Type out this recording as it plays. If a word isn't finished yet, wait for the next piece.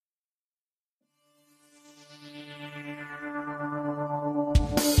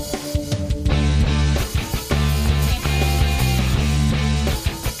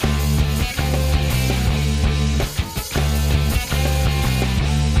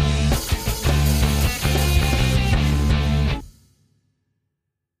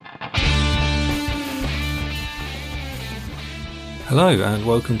Hello and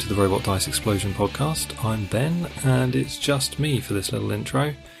welcome to the Robot Dice Explosion podcast. I'm Ben and it's just me for this little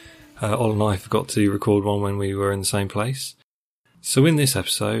intro. Ol and I forgot to record one when we were in the same place. So in this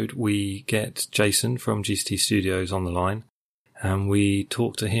episode we get Jason from GCT Studios on the line and we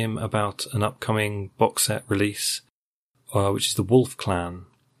talk to him about an upcoming box set release, which is the Wolf Clan.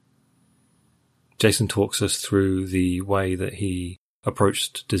 Jason talks us through the way that he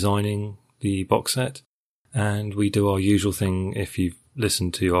approached designing the box set, and we do our usual thing if you've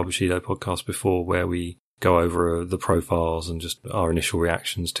listened to our Bushido podcast before, where we go over the profiles and just our initial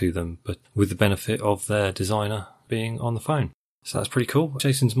reactions to them, but with the benefit of their designer being on the phone. So that's pretty cool.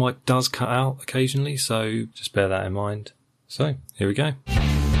 Jason's mic does cut out occasionally, so just bear that in mind. So, here we go.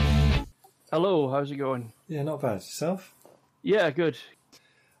 Hello, how's it going? Yeah, not bad. Yourself? Yeah, good.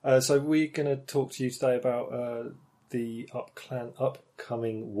 So we're going to talk to you today about the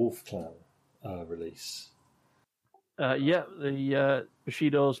upcoming Wolf Clan release. The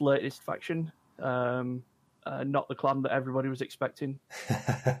Bushido's latest faction. Not the clan that everybody was expecting.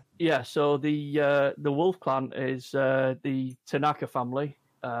 Yeah, so the Wolf Clan is the Tanaka family.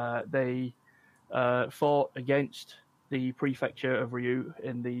 They fought against the prefecture of Ryu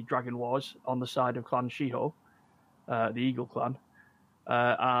in the Dragon Wars on the side of Clan Shiho, the Eagle Clan.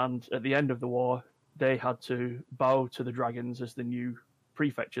 And at the end of the war, they had to bow to the dragons as the new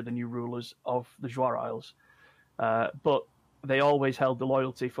prefecture, the new rulers of the Joir Isles. But they always held the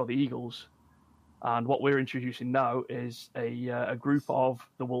loyalty for the Eagles. And what we're introducing now is a group of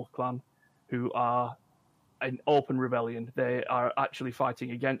the Wolf Clan who are in open rebellion. They are actually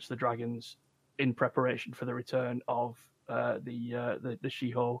fighting against the dragons in preparation for the return of the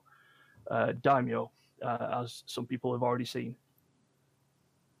Shiho daimyo, as some people have already seen.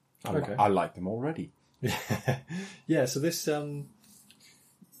 Okay. I like them already. Yeah, so this...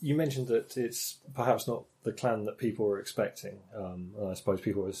 you mentioned that it's perhaps not the clan that people were expecting. I suppose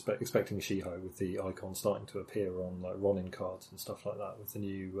people were expecting Shiho with the icon starting to appear on like Ronin cards and stuff like that with the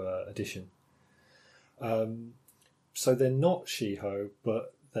new edition. So they're not Shiho,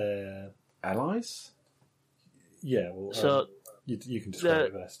 but they're... Allies? Yeah, well, so you can describe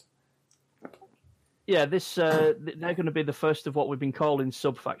it best. Yeah, they're going to be the first of what we've been calling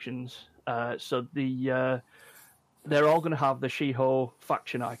sub-factions. So they're all going to have the Shiho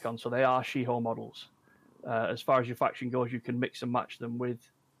faction icon, so they are Shiho models. As far as your faction goes, you can mix and match them with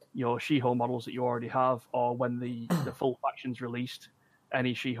your Shiho models that you already have, or when the full faction's released,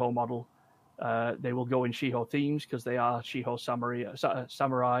 any Shiho model, they will go in Shiho themes because they are Shiho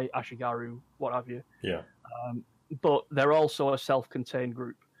samurai, Ashigaru, what have you. Yeah. But they're also a self-contained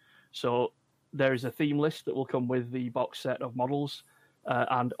group. So there is a theme list that will come with the box set of models,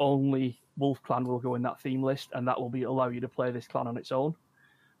 and only Wolf Clan will go in that theme list, and that will allow you to play this clan on its own.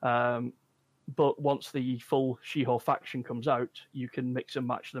 But once the full Shiho faction comes out, you can mix and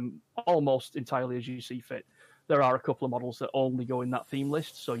match them almost entirely as you see fit. There are a couple of models that only go in that theme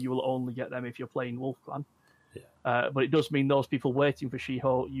list, so you will only get them if you're playing Wolf Clan. Yeah. But it does mean those people waiting for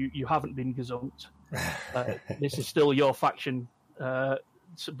Shiho, you haven't been gazumped. This is still your faction,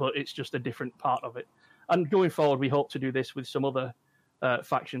 but it's just a different part of it. And going forward, we hope to do this with some other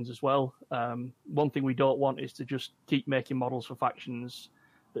factions as well. One thing we don't want is to just keep making models for factions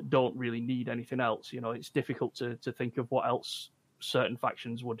that don't really need anything else. You know, it's difficult to think of what else certain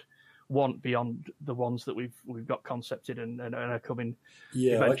factions would want beyond the ones that we've got concepted and are coming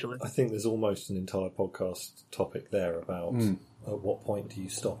eventually. I think there's almost an entire podcast topic there about at what point do you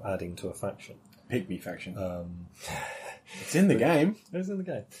stop adding to a faction. Pygmy faction. It's in the game. It's in the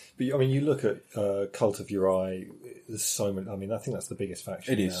game. But I mean, you look at Cult of Uri. There's so many. I mean, I think that's the biggest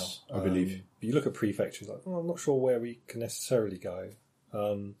faction. It is, now. I believe. But you look at prefectures, like, I'm not sure where we can necessarily go.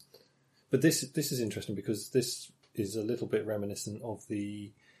 But this is interesting because this is a little bit reminiscent of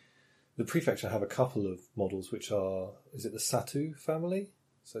the prefecture. Have a couple of models which are, is it the Satu family?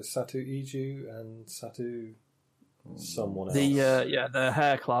 So Satu Iju and Satu someone else. The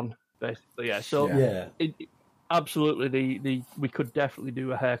Hair Clan basically. Yeah. So yeah. Absolutely, we could definitely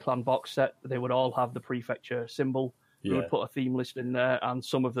do a Hair Clan box set. They would all have the prefecture symbol. We would put a theme list in there, and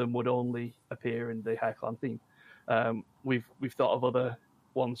some of them would only appear in the Hair Clan theme. We've thought of other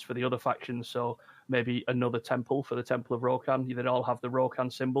ones for the other factions, so maybe another temple for the Temple of Rokan. They'd all have the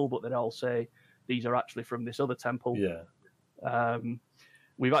Rokan symbol, but they'd all say these are actually from this other temple. Yeah.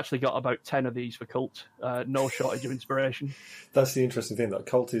 We've actually got about 10 of these for Cult. No shortage of inspiration. That's the interesting thing, that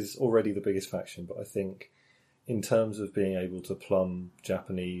Cult is already the biggest faction, but I think in terms of being able to plumb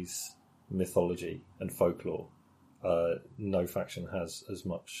Japanese mythology and folklore, no faction has as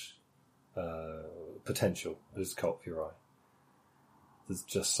much potential as Cult of Uri. There's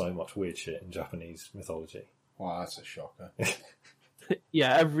just so much weird shit in Japanese mythology. Wow, that's a shocker.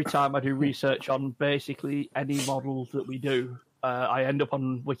 yeah, every time I do research on basically any models that we do, I end up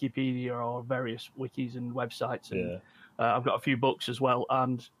on Wikipedia or various wikis and websites, and I've got a few books as well.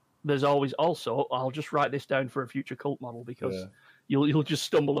 And there's always also, I'll just write this down for a future cult model because you'll just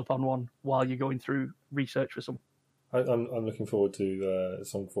stumble upon one while you're going through research for some. I'm looking forward to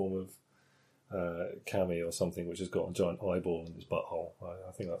some form of cami or something which has got a giant eyeball in its butthole.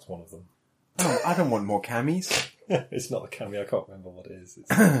 I think that's one of them. I don't want more camis. It's not a cami. I can't remember what it is.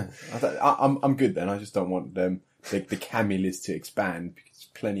 I'm good then. I just don't want the cami list to expand because it's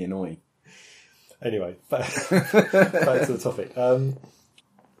plenty annoying. Anyway, back to the topic.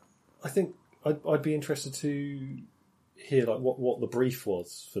 I think I'd be interested to hear like what the brief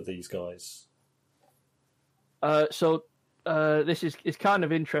was for these guys. So this is kind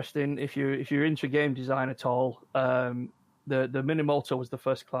of interesting if you're into game design at all. The Minamoto was the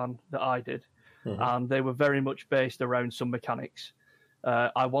first clan that I did, and they were very much based around some mechanics.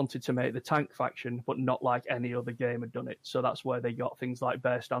 I wanted to make the tank faction, but not like any other game had done it. So that's where they got things like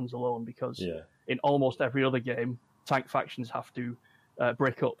Bear Stands Alone, because in almost every other game, tank factions have to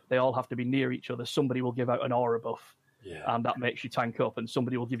break up. They all have to be near each other. Somebody will give out an aura buff, and that makes you tank up, and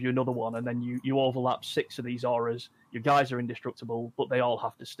somebody will give you another one, and then you overlap 6 of these auras. Your guys are indestructible, but they all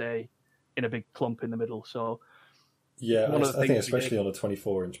have to stay in a big clump in the middle. So yeah, I think especially on a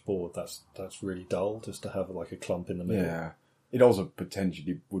 24-inch board, that's really dull just to have like a clump in the middle. Yeah, it also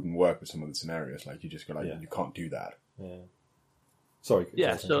potentially wouldn't work with some of the scenarios. Like you just go like, you can't do that. Yeah. Sorry.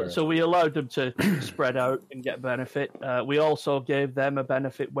 Yeah, so we allowed them to spread out and get benefit. We also gave them a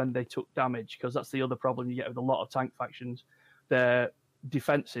benefit when they took damage, because that's the other problem you get with a lot of tank factions. Their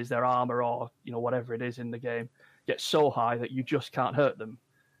defenses, their armor, or whatever it is in the game, gets so high that you just can't hurt them.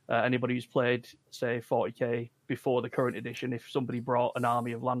 Anybody who's played, say, 40k before the current edition, if somebody brought an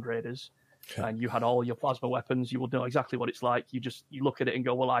army of Land Raiders and you had all your plasma weapons, you will know exactly what it's like. You look at it and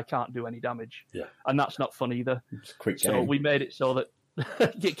go, well, I can't do any damage. Yeah. And that's not fun either. It's a quick game. So we made it so that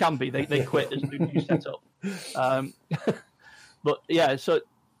it can be. They quit as soon as you set up. But yeah, so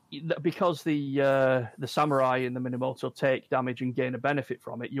because the samurai in the Minamoto take damage and gain a benefit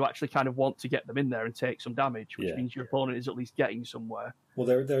from it, you actually kind of want to get them in there and take some damage, which means your opponent is at least getting somewhere. Well,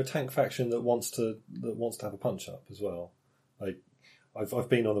 they're a tank faction that wants to have a punch up as well. Like I've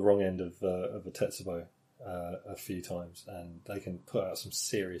been on the wrong end of a Tetsubo a few times, and they can put out some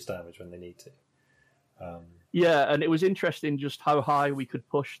serious damage when they need to. Yeah, and it was interesting just how high we could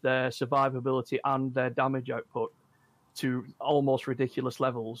push their survivability and their damage output to almost ridiculous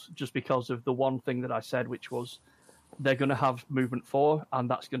levels, just because of the one thing that I said, which was they're going to have movement 4, and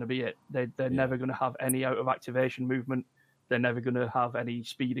that's going to be it. They're never going to have any out of activation movement. They're never going to have any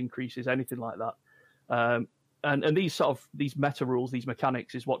speed increases, anything like that. And these meta rules, these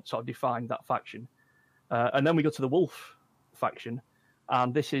mechanics, is what sort of defined that faction. And then we go to the Wolf faction,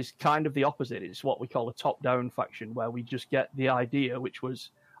 and this is kind of the opposite. It's what we call a top-down faction, where we just get the idea, which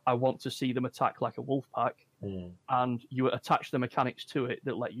was, I want to see them attack like a wolf pack, and you attach the mechanics to it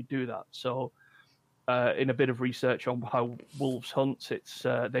that let you do that. So in a bit of research on how wolves hunt, it's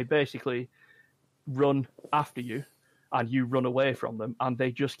they basically run after you, and you run away from them, and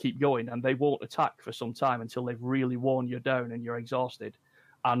they just keep going, and they won't attack for some time until they've really worn you down and you're exhausted,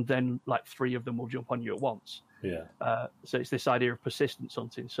 and then like 3 of them will jump on you at once. Yeah. So it's this idea of persistence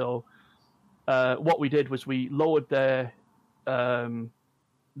hunting. So what we did was we lowered their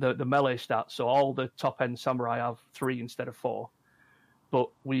the melee stats, so all the top end samurai have 3 instead of 4, but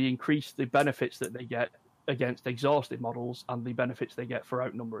we increased the benefits that they get against exhausted models and the benefits they get for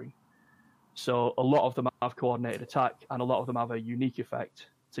outnumbering. So a lot of them have coordinated attack, and a lot of them have a unique effect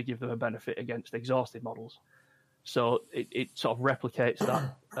to give them a benefit against exhausted models. So it sort of replicates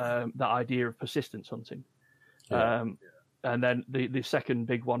that idea of persistence hunting. And then the second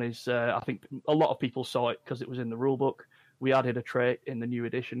big one is, I think a lot of people saw it because it was in the rulebook. We added a trait in the new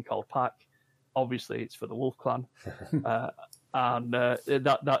edition called Pack. Obviously, it's for the Wolf Clan. And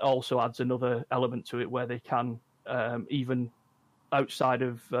that also adds another element to it, where they can, even outside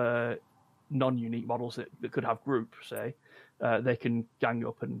of non-unique models that could have group, say, they can gang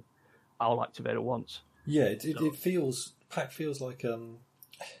up and I'll activate at once. Yeah, it feels... Pack feels like...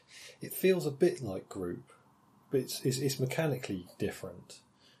 it feels a bit like group, but it's mechanically different.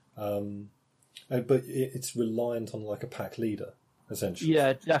 But it's reliant on like a pack leader, essentially.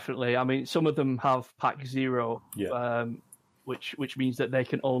 Yeah, definitely. I mean, some of them have pack 0, which means that they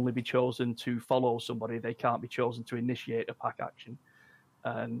can only be chosen to follow somebody. They can't be chosen to initiate a pack action.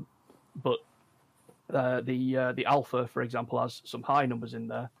 But the alpha, for example, has some high numbers in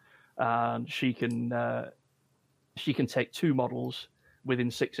there, and she can take 2 models within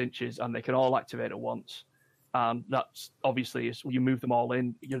 6 inches, and they can all activate at once. And that's obviously, as you move them all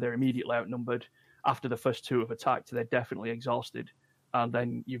in, they're immediately outnumbered. After the first 2 have attacked, they're definitely exhausted. And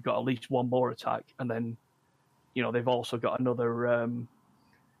then you've got at least one more attack. And then, they've also got another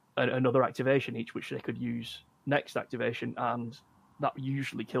activation each, which they could use next activation. And that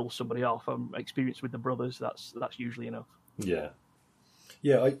usually kills somebody off. I'm experienced with the brothers. That's usually enough. Yeah.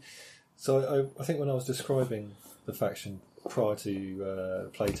 I think when I was describing the faction prior to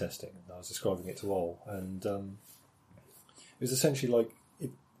playtesting, I was describing it to Ol, and it was essentially like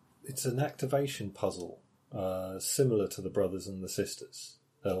it's an activation puzzle similar to the brothers and the sisters,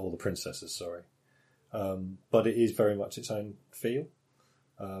 or the princesses, sorry, but it is very much its own feel.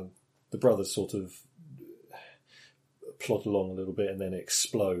 The brothers sort of plod along a little bit and then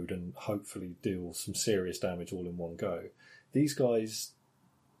explode and hopefully deal some serious damage all in one go. These guys,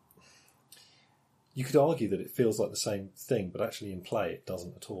 you could argue that it feels like the same thing, but actually in play it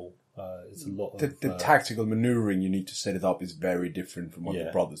doesn't at all. It's a lot of... The tactical manoeuvring you need to set it up is very different from what the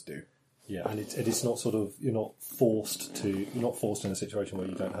brothers do. Yeah, and it's not sort of... You're not forced in a situation where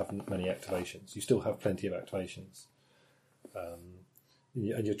you don't have many activations. You still have plenty of activations.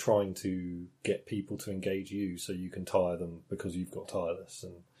 And you're trying to get people to engage you so you can tire them because you've got tireless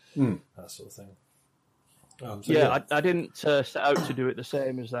and that sort of thing. I didn't set out to do it the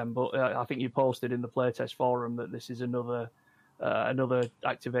same as them, but I think you posted in the playtest forum that this is another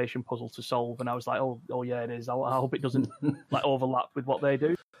activation puzzle to solve, and I was like, oh yeah, it is. I hope it doesn't overlap with what they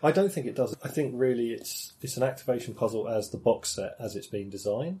do. I don't think it does. I think really it's an activation puzzle as the box set as it's been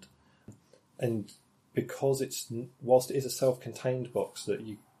designed, and because whilst it is a self-contained box, that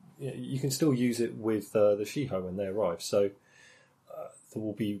you can still use it with the Shiho when they arrive. So there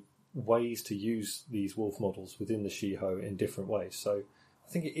will be ways to use these wolf models within the Shiho in different ways. So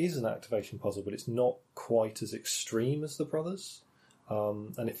I think it is an activation puzzle, but it's not quite as extreme as the brothers,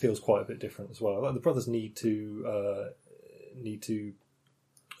 and it feels quite a bit different as well. Like the brothers need to.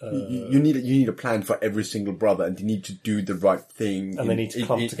 You need a plan for every single brother, and you need to do the right thing, and they need to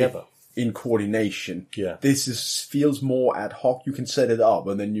come together in coordination. Yeah, this feels more ad hoc. You can set it up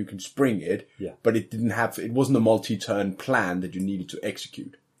and then you can spring it. Yeah, but it wasn't a multi-turn plan that you needed to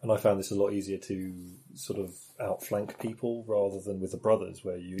execute. And I found this a lot easier to sort of outflank people rather than with the brothers,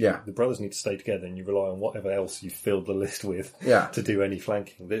 where the brothers need to stay together and you rely on whatever else you filled the list with to do any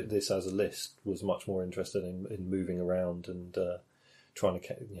flanking. This as a list was much more interested in moving around and trying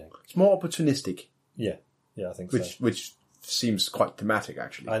to... It's more opportunistic. Yeah, I think so. Which seems quite thematic,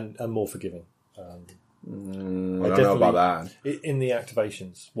 actually. And more forgiving. I don't know about that. In the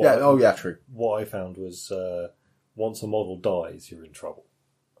activations. True. What I found was once a model dies, you're in trouble.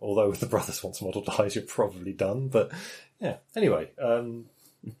 Although with the brothers, once a model dies, you're probably done. But yeah, anyway,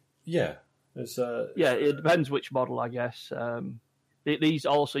 It's, it depends which model, I guess. These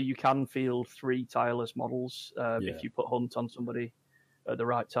also, you can field 3 tireless models if you put Hunt on somebody at the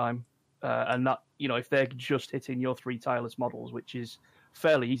right time. And that, if they're just hitting your 3 tireless models, which is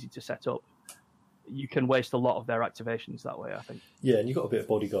fairly easy to set up, you can waste a lot of their activations that way, I think. Yeah, and you've got a bit of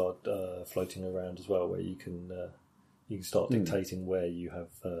bodyguard floating around as well, where you can start dictating where you have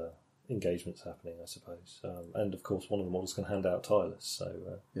engagements happening, I suppose. And of course, one of the models can hand out tireless.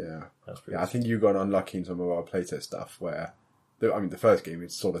 So that's pretty. I think you got unlucky in some of our playtest stuff where, the first game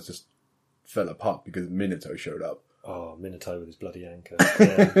it sort of just fell apart because Minato showed up. Oh, Minato with his bloody anchor.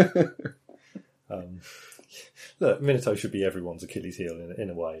 Yeah. Look, Minato should be everyone's Achilles heel in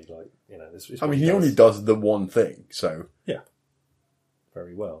a way. He only does the one thing, so yeah,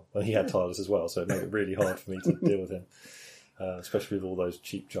 very well. And he had tireless as well, so it made it really hard for me to deal with him, especially with all those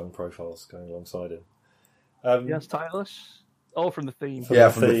cheap junk profiles going alongside him. Yes, tireless. All from the theme. From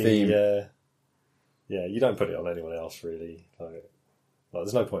the theme. Yeah. You don't put it on anyone else really.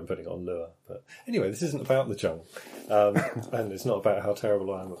 There's no point in putting it on Lua. But anyway, this isn't about the junk. And it's not about how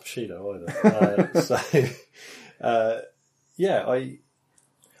terrible I am at Bushido either.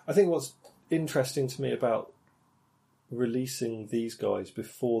 I think what's interesting to me about releasing these guys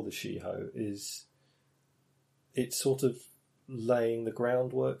before the Shiho is it's sort of laying the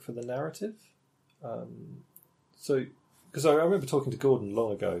groundwork for the narrative. Because I remember talking to Gordon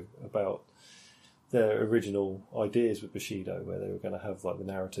long ago about their original ideas with Bushido, where they were going to have the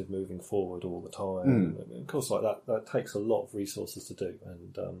narrative moving forward all the time. And of course, that takes a lot of resources to do,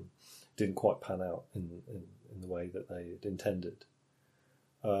 and didn't quite pan out in the way that they had intended.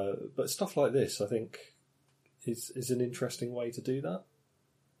 But stuff like this, I think, is an interesting way to do that.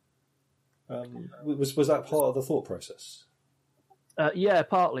 Was that part of the thought process? Yeah,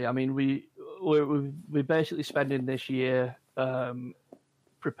 partly. We're basically spending this year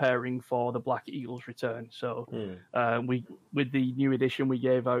preparing for the Black Eagle's return. So with the new edition, we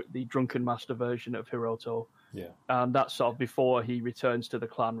gave out the Drunken Master version of Hiroto. Yeah. And that's sort of before he returns to the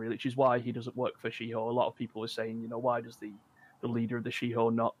clan, really, which is why he doesn't work for Shiho. A lot of people were saying, why does the leader of the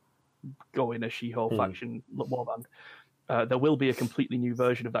Shiho not go in a Shiho faction warband? There will be a completely new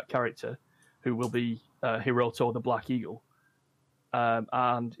version of that character who will be Hiroto the Black Eagle.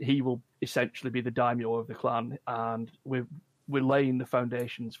 And he will essentially be the daimyo of the clan. And we're laying the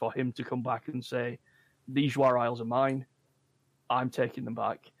foundations for him to come back and say, these Jwar Isles are mine. I'm taking them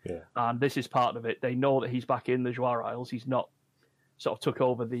back. Yeah. And this is part of it. They know that he's back in the Jwar Isles. He's not sort of took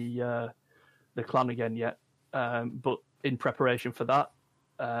over the clan again yet. But in preparation for that,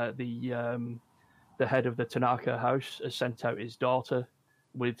 the head of the Tanaka house has sent out his daughter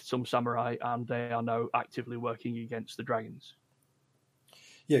with some samurai, and they are now actively working against the dragons.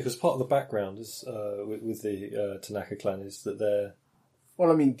 Yeah, because part of the background is with the Tanaka clan is that they're... Well,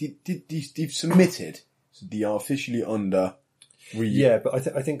 I mean, they've submitted, so they are officially under... Yeah, but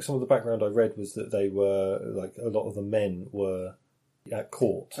I think some of the background I read was that they were, like, a lot of the men were at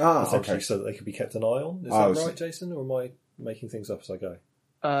court, essentially, okay. so that they could be kept an eye on. Is that right, Jason, or am I making things up as I go?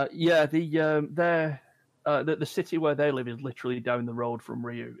 Yeah, the city where they live is literally down the road from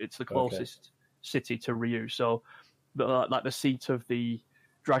Ryu. It's the closest city to Ryu, so like the seat of the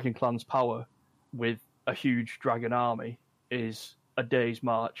Dragon Clan's power with a huge dragon army is a day's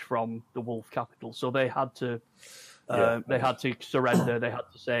march from the Wolf capital. So they had to had to surrender. They had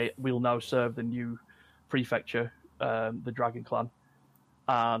to say, we'll now serve the new prefecture, the Dragon Clan.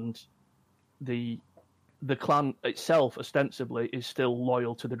 And the clan itself, ostensibly, is still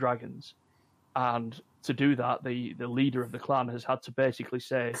loyal to the dragons. And to do that, the leader of the clan has had to basically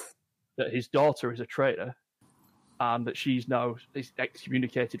say that his daughter is a traitor and that she's now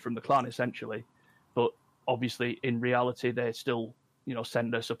excommunicated from the clan, essentially. But obviously, in reality, they still,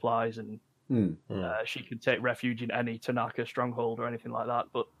 send her supplies and she can take refuge in any Tanaka stronghold or anything like that.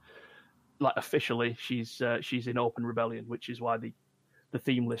 But like officially, she's in open rebellion, which is why the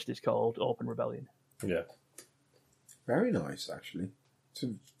theme list is called Open Rebellion. Yeah. Very nice, actually. It's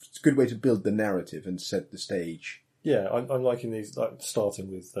a good way to build the narrative and set the stage. Yeah, I'm liking these, like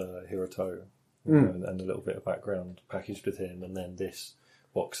starting with Hiroto and a little bit of background packaged with him, and then this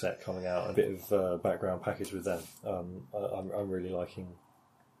box set coming out, a bit of background packaged with them. I'm really liking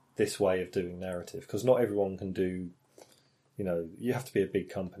this way of doing narrative, because not everyone can do, you have to be a big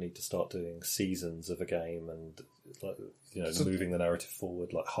company to start doing seasons of a game and moving the narrative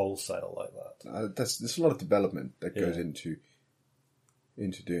forward like wholesale like that. There's a lot of development that goes into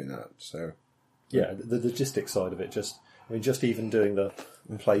doing that. So yeah, the logistics side of it, just even doing the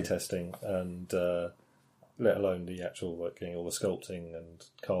play testing and let alone the actual getting all the sculpting and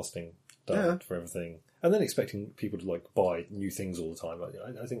casting done for everything, and then expecting people to buy new things all the time.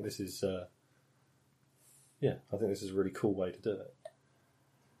 I think this is I think this is a really cool way to do it.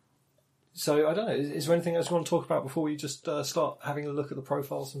 So I don't know. Is there anything else you want to talk about before we just start having a look at the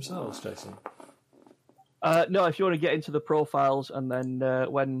profiles themselves, Jason? No, if you want to get into the profiles, and then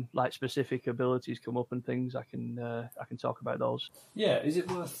when specific abilities come up and things, I can talk about those. Yeah, is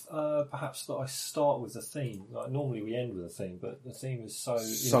it worth perhaps that I start with the theme? Normally we end with a theme, but the theme is so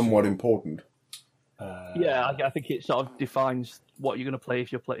somewhat important. I think it sort of defines what you're going to play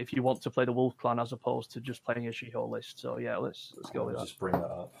if you want to play the Wolf Clan as opposed to just playing a Shiho list. So yeah, let's go with that. Just bring that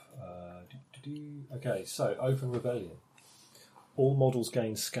up. Okay, so Open Rebellion. All models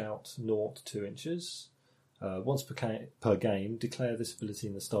gain Scout 0 to 2 inches. Once per game, declare this ability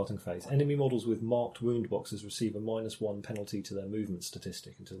in the starting phase. Enemy models with marked wound boxes receive a -1 penalty to their movement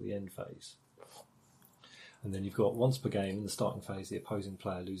statistic until the end phase. And then you've got once per game in the starting phase, the opposing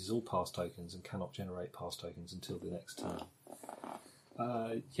player loses all pass tokens and cannot generate pass tokens until the next turn.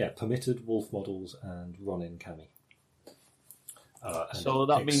 Permitted Wolf models and Ronin Kami. So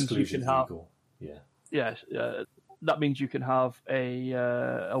that means you can have legal. that means you can have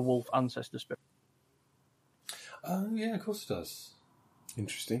a Wolf Ancestor Spirit. Oh, yeah, of course it does.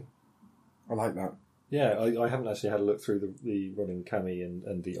 Interesting. I like that. Yeah, I haven't actually had a look through the Ronin Kami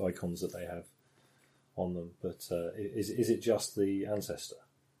and the icons that they have on them, but is it just the Ancestor?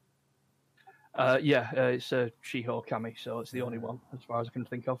 It's a Shiho Kami, so it's the only one, as far as I can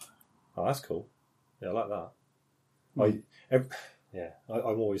think of. Oh, that's cool. Yeah, I like that.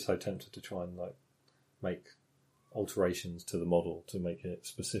 I'm always so tempted to try and make alterations to the model to make it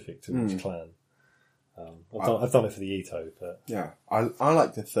specific to each clan. I've done it for the Ito, but I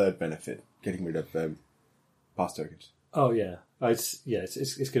like the third benefit, getting rid of pass tokens. Oh yeah, it's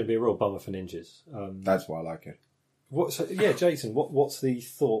going to be a real bummer for ninjas. That's why I like it. Jason, what's the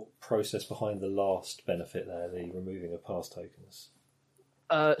thought process behind the last benefit there, the removing of pass tokens?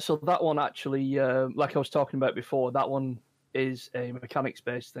 So that one actually, like I was talking about before, that one is a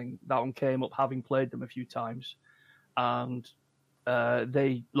mechanics-based thing. That one came up having played them a few times, and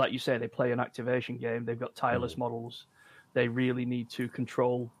they, like you say, they play an activation game. They've got tireless models. They really need to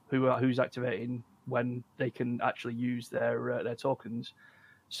control who's activating when they can actually use their tokens.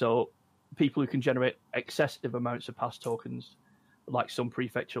 So people who can generate excessive amounts of pass tokens, like some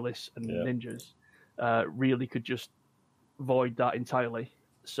prefecturalists and ninjas, really could just void that entirely.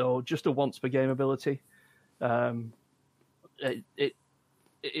 So just a once per game ability.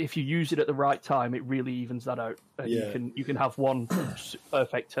 If you use it at the right time, it really evens that out. And you can have one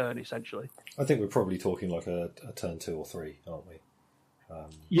perfect turn essentially. I think we're probably talking like a turn 2 or 3, aren't we?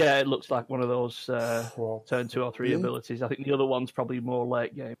 Yeah, it looks like one of those turn 2 or 3 abilities. I think the other one's probably more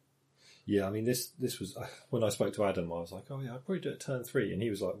late game. Yeah, I mean, this was when I spoke to Adam. I was like, "Oh yeah, I'd probably do it turn 3," and he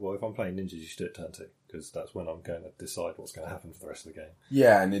was like, "Well, if I'm playing ninjas, you should do it turn 2 because that's when I'm going to decide what's going to happen for the rest of the game."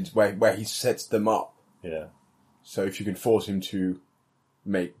 Yeah, and it's where he sets them up. Yeah. So if you can force him to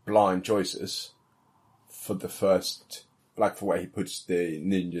make blind choices for the first, like for where he puts the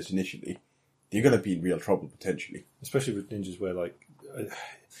ninjas initially, you're going to be in real trouble potentially. Especially with ninjas, where like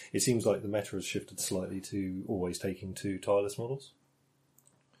it seems like the meta has shifted slightly to always taking 2 tireless models.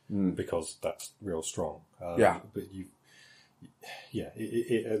 Because that's real strong. But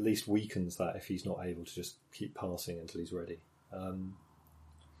it at least weakens that if he's not able to just keep passing until he's ready. I mean,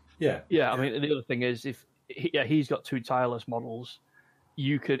 the other thing is he's got 2 tireless models.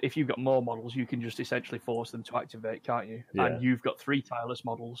 You could, if you've got more models, you can just essentially force them to activate, can't you? Yeah. And you've got 3 tireless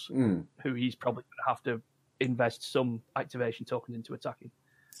models who he's probably going to have to invest some activation tokens into attacking.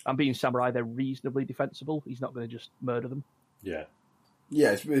 And being samurai, they're reasonably defensible. He's not going to just murder them. Yeah.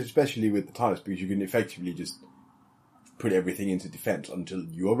 Yeah, especially with the tireless, because you can effectively just put everything into defense until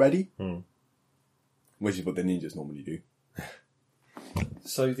you're ready, which is what the ninjas normally do.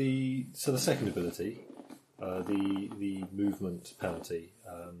 So the second ability, the movement penalty,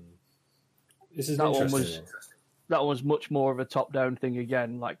 this is interesting. That was much more of a top-down thing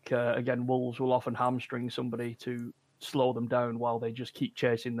again. Like again, wolves will often hamstring somebody to slow them down while they just keep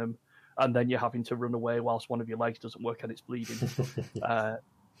chasing them. And then you're having to run away whilst one of your legs doesn't work and it's bleeding.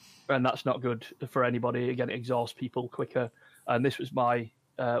 And that's not good for anybody. Again, it exhausts people quicker. And this was my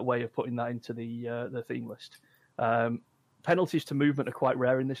way of putting that into the theme list. Penalties to movement are quite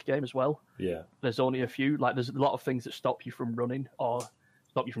rare in this game as well. Yeah. There's only a few. Like, there's a lot of things that stop you from running or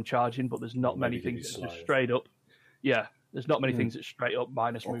stop you from charging, but there's not many things that are straight up. Yeah, there's not many things that straight up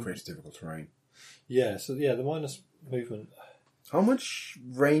minus movement. Or creates difficult terrain. Yeah, so the minus movement... How much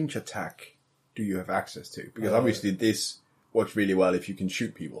range attack do you have access to? Because obviously this works really well if you can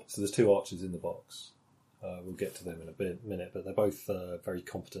shoot people. So there's 2 archers in the box. We'll get to them in a minute, but they're both very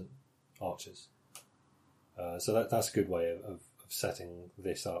competent archers. So that's a good way of setting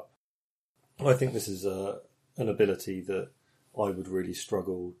this up. I think this is an ability that I would really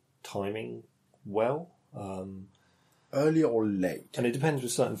struggle timing well. Early or late? And it depends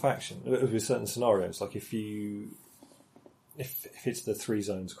with certain with certain scenarios. Like if it's the 3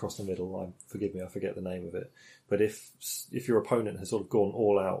 zones across the middle, forgive me, I forget the name of it. But if your opponent has sort of gone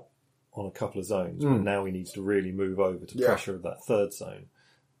all out on a couple of zones, but now he needs to really move over to pressure that 3rd zone,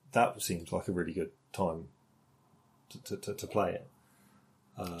 that seems like a really good time to play it.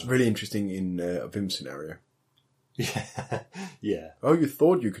 It's really interesting in a Vim scenario. Yeah, yeah. Oh, you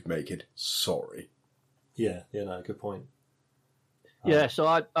thought you could make it? Sorry. Yeah, no, good point. Yeah, so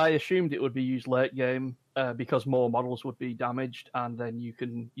I assumed it would be used late game because more models would be damaged, and then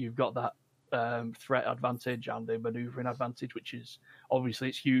you've got that threat advantage and the manoeuvring advantage, which is obviously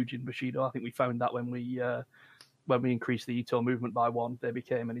it's huge in Bushido. I think we found that when we increased the Ito movement by 1, they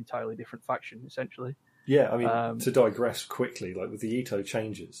became an entirely different faction essentially. Yeah, I mean, to digress quickly, like with the Ito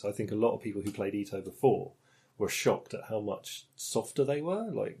changes, I think a lot of people who played Ito before were shocked at how much softer they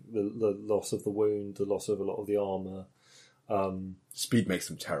were. Like the loss of the wound, the loss of a lot of the armour. Speed makes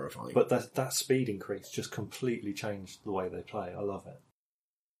them terrifying. But that speed increase just completely changed the way they play. I love it.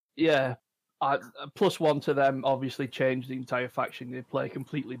 Yeah. +1 to them obviously changed the entire faction. They play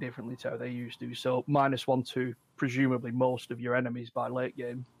completely differently to how they used to. So -1 to presumably most of your enemies by late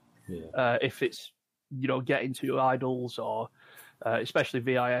game. Yeah. If it's, getting to idols or especially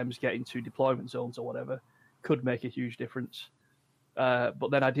VIMs getting to deployment zones or whatever, could make a huge difference.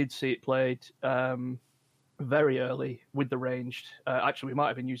 But then I did see it played very early with the ranged. Actually, we might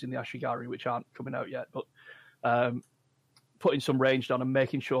have been using the Ashigari, which aren't coming out yet, but putting some ranged on and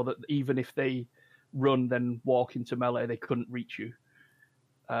making sure that even if they run, then walk into melee, they couldn't reach you.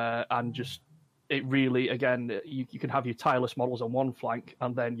 And just, it really, again, you can have your tireless models on one flank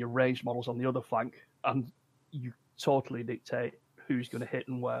and then your ranged models on the other flank, and you totally dictate who's going to hit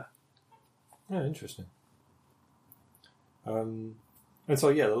and where. Oh, interesting. And so,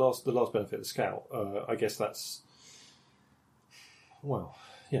 yeah, the last benefit of the scout, I guess that's, well,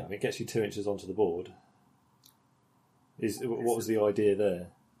 yeah, it gets you 2 inches onto the board. What was the idea there?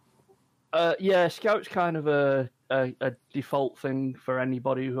 Yeah, scout's kind of a default thing for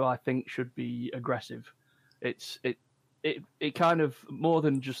anybody who I think should be aggressive. It kind of, more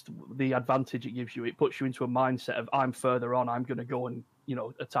than just the advantage it gives you, it puts you into a mindset of I'm further on, I'm going to go and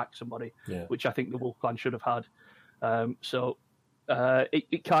attack somebody, which I think the Wolf Clan should have had.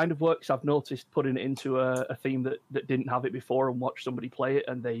 It kind of works. I've noticed putting it into a theme that didn't have it before and watch somebody play it,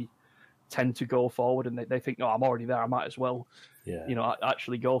 and they tend to go forward and they think, I'm already there, I might as well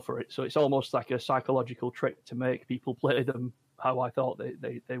actually go for it. So it's almost like a psychological trick to make people play them how I thought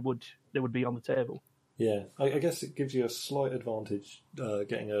they would be on the table. Yeah, I guess it gives you a slight advantage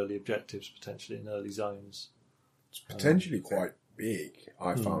getting early objectives potentially in early zones. It's potentially quite big,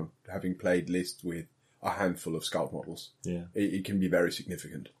 I found, having played lists with a handful of scout models. Yeah, it can be very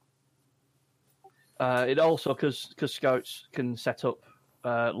significant. It also, because scouts can set up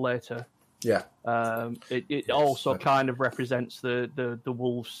later. Yeah. It also kind of represents the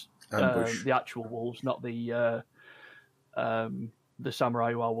wolves, ambush. the actual wolves, not the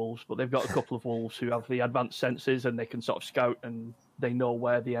samurai who are wolves, but they've got a couple of wolves who have the advanced senses and they can sort of scout and they know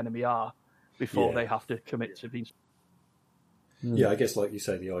where the enemy are before they have to commit to being. Yeah, I guess like you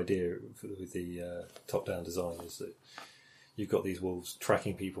say, the idea with the top-down design is that you've got these wolves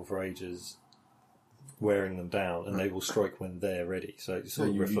tracking people for ages, wearing them down, and they will strike when they're ready. So it sort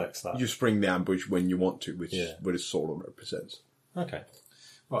of reflects that. You spring the ambush when you want to, which what it sort of represents. Okay.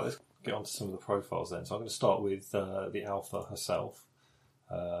 Right, let's get on to some of the profiles then. So I'm going to start with the alpha herself,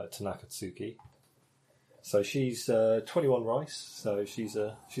 Tanaka Tsuki. So she's 21 rice, so she's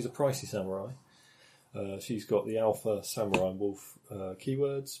a pricey samurai. She's got the alpha samurai wolf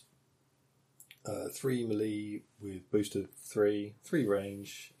keywords, 3 melee with boost of 3, 3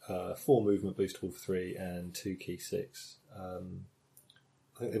 range, 4 movement boostable for 3, and 2 key 6. I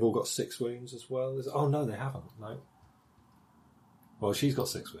think they've all got 6 wounds as well. Oh no, they haven't. No. Well, she's got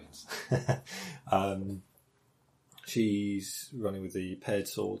 6 wounds. She's running with the paired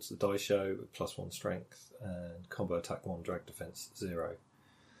swords, the Daisho, with +1 strength, and combo attack 1, drag defense 0.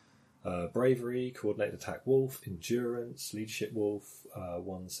 Bravery, coordinated attack wolf, endurance, leadership wolf,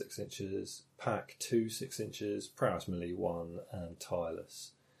 1 6 inches, pack 2 6 inches, prowess melee 1, and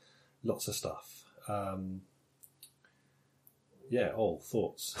tireless. Lots of stuff.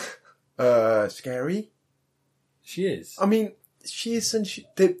 Thoughts. Scary. She is. I mean, she essentially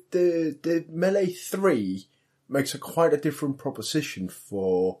the melee 3 makes quite a different proposition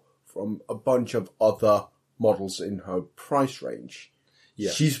from a bunch of other models in her price range.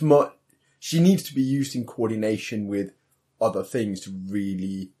 Yeah. She needs to be used in coordination with other things to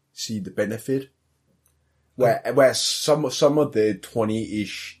really see the benefit. Where some of the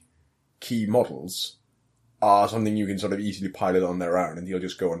 20-ish key models are something you can sort of easily pilot on their own and you'll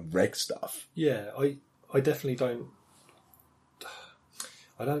just go and wreck stuff. Yeah, I definitely don't.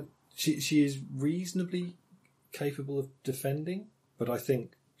 She is reasonably capable of defending, but I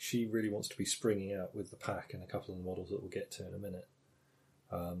think she really wants to be springing out with the pack and a couple of the models that we'll get to in a minute.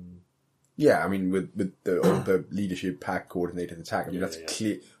 Yeah, I mean, with the leadership pack coordinated attack, I mean, that's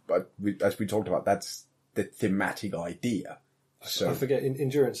clear. But as we talked about, that's the thematic idea. So I forget, in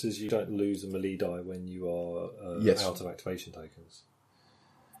endurances, you don't lose a melee die when you are out of activation tokens.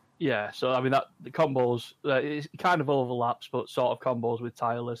 Yeah, so I mean, the combos, it kind of overlaps, but sort of combos with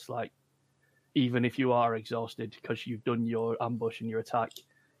tireless, like, even if you are exhausted because you've done your ambush and your attack,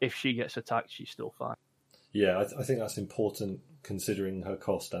 if she gets attacked, she's still fine. Yeah, I think that's important considering her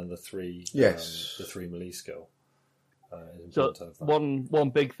cost and the 3 melee skill. So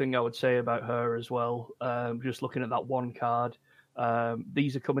one big thing I would say about her as well, just looking at that one card,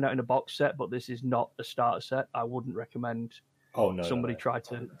 these are coming out in a box set, but this is not a starter set. I wouldn't recommend somebody try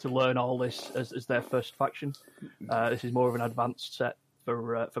to learn all this as their first faction. This is more of an advanced set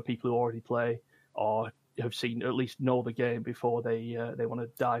for people who already play or have seen, at least know the game before they want to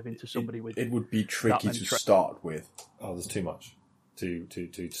dive into somebody with. It would be tricky to start with. Oh, there's too much to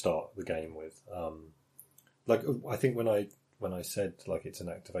start the game with. Like, I think when I said like it's an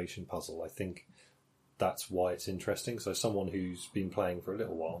activation puzzle, I think that's why it's interesting. So someone who's been playing for a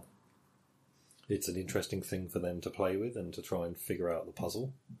little while, it's an interesting thing for them to play with and to try and figure out the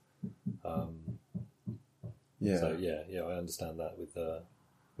puzzle. So I understand that with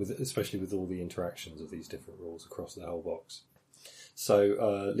especially with all the interactions of these different rules across the whole box.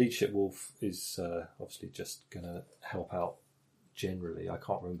 So leadership wolf is obviously just going to help out generally. I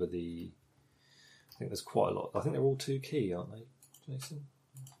can't remember I think there's quite a lot. I think they're all 2 key, aren't they? Jason?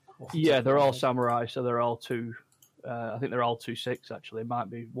 Yeah, they're all samurai, so they're all two. I think they're all 2/6 actually. It might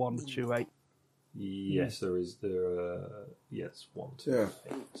be 1/2/8. Yes, there is. Yes, 1, 2, Yeah.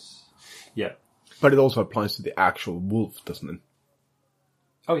 8. Yeah. But it also applies to the actual wolf, doesn't it?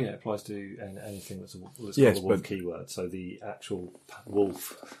 Oh yeah, it applies to anything that's Yes, called a wolf but- keyword. So the actual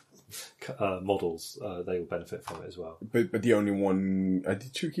wolf models, they will benefit from it as well. But the only one... Are they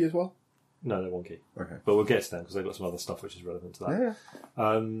 2 key as well? No, they're 1 key. Okay. But we'll get to them because they've got some other stuff which is relevant to that.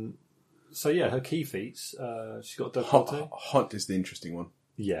 Yeah. So yeah, her key feats. She's got Dokote. Hunt is the interesting one.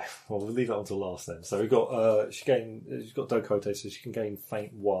 Yeah, well, we'll leave that until last then. So we've got she's got Dokote, so she can gain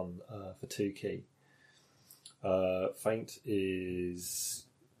Feint 1 for 2 key. Feint is,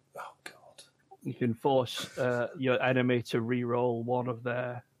 oh god, You can force your enemy to re-roll one of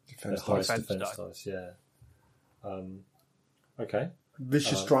their Defense highest dice. defense dice. Yeah. Okay.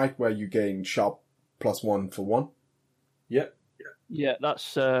 Vicious strike where you gain sharp +1 for 1. Yep. Yeah,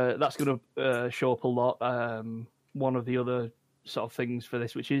 that's going to show up a lot. One of the other sort of things for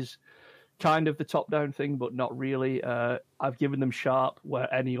this, which is kind of the top-down thing, but not really. I've given them sharp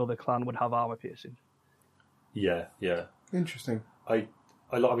where any other clan would have armor piercing. Yeah. Yeah. Interesting. I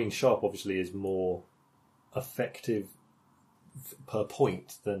mean, sharp obviously is more effective per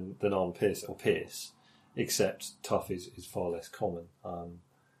point than armor pierce, except tough is far less common.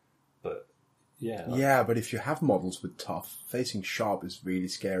 But yeah, Yeah, but if you have models with tough, facing sharp is really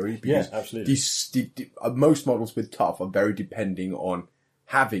scary. Because Yeah, absolutely. Most models with tough are very depending on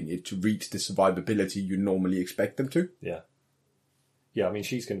having it to reach the survivability you normally expect them to. Yeah. I mean,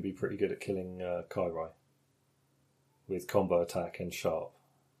 she's going to be pretty good at killing Kairai with combo attack and sharp.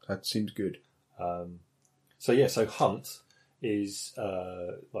 That seems good. So Hunt is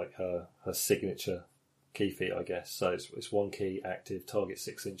like her signature key feat, I guess. So it's 1 key, active, target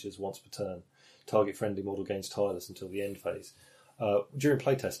 6 inches once per turn. Target friendly model gains tireless until the end phase. During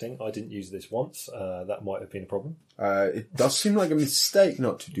playtesting, I didn't use this once. That might have been a problem. It does seem like a mistake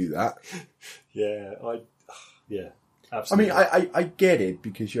not to do that. Yeah, I absolutely. mean, I get it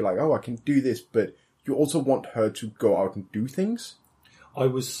because you're like, oh, I can do this, but you also want her to go out and do things. I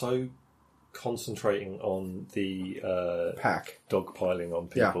was so concentrating on the Pack. dogpiling on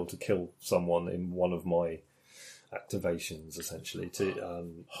people to kill someone in one of my activations, essentially.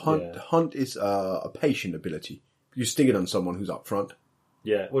 Hunt is a patient ability. You stick it on someone who's up front.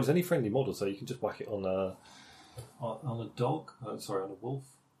 Yeah, well, it's any friendly model, so you can just whack it on a dog. On a wolf.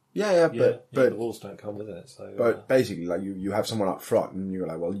 But the wolves don't come with it. So, basically, like you have someone up front, and you're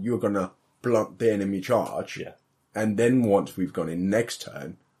like, well, you're gonna blunt the enemy charge. Yeah. And then once we've gone in next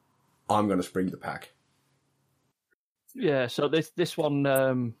turn, I'm gonna spring the pack. Yeah, so this one,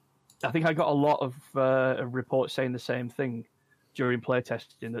 I think I got a lot of reports saying the same thing during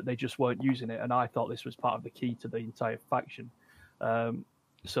playtesting, that they just weren't using it, and I thought this was part of the key to the entire faction.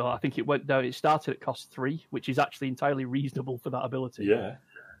 So I think it went down. It started at cost 3, which is actually entirely reasonable for that ability. Yeah.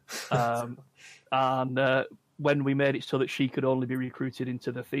 And when we made it so that she could only be recruited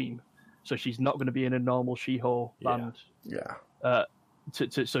into the theme, so she's not going to be in a normal Shiho land. Yeah.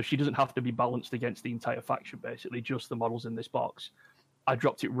 So she doesn't have to be balanced against the entire faction, basically, just the models in this box. I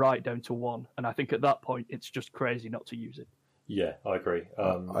dropped it right down to 1, and I think at that point it's just crazy not to use it. Yeah, I agree.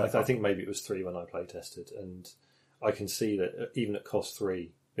 I think maybe it was 3 when I play tested, and I can see that even at cost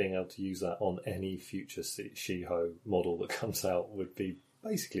 3, being able to use that on any future Shiho model that comes out would be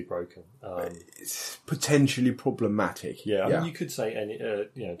basically broken. It's potentially problematic. Yeah, I mean, you could say any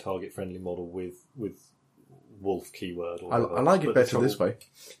target friendly model with wolf keyword. Or I like it better this way.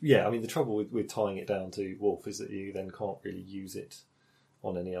 Yeah, I mean, the trouble with tying it down to wolf is that you then can't really use it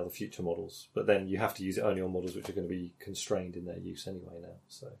on any other future models. But then you have to use it only on models which are going to be constrained in their use anyway now.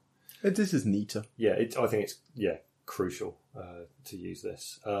 So This is neater. yeah, I think it's crucial to use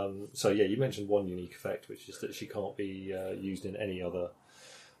this. So yeah, you mentioned one unique effect, which is that she can't be used in any other.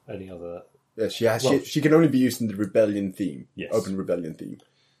 Yeah, she can only be used in the Rebellion theme. Yes. Open Rebellion theme.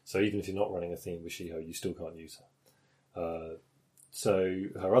 So even if you're not running a theme with Shiho, you still can't use her. So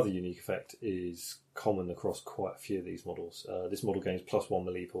her other unique effect is common across quite a few of these models. This model gains +1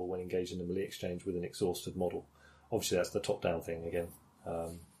 melee pool when engaged in a melee exchange with an exhausted model. Obviously, that's the top-down thing again.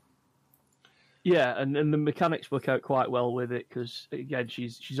 Yeah, and the mechanics work out quite well with it because, again,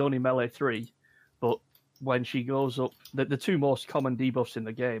 she's only melee 3, but when she goes up, the 2 most common debuffs in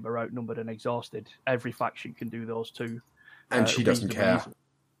the game are outnumbered and exhausted. Every faction can do those 2. And she doesn't care.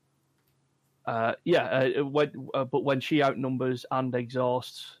 But when she outnumbers and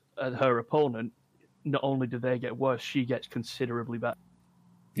exhausts her opponent, not only do they get worse, she gets considerably better.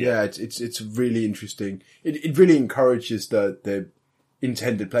 Yeah, it's really interesting. It really encourages the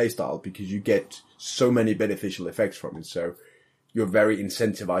intended playstyle because you get so many beneficial effects from it. So you're very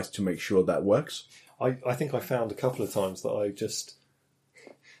incentivized to make sure that works. I think I found a couple of times that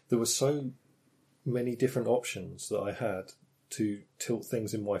there were so many different options that I had to tilt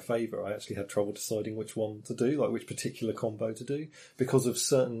things in my favour. I actually had trouble deciding which one to do, like which particular combo to do, because of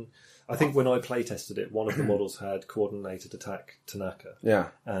certain... I think when I play tested it, one of the models had coordinated attack Tanaka. Yeah.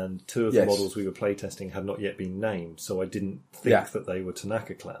 And two of the models we were playtesting had not yet been named, so I didn't think that they were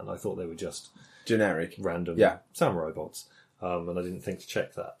Tanaka clan. I thought they were just generic, random samurai bots. And I didn't think to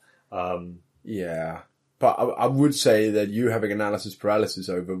check that. Yeah. But I would say that you having analysis paralysis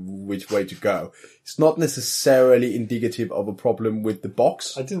over which way to go, it's not necessarily indicative of a problem with the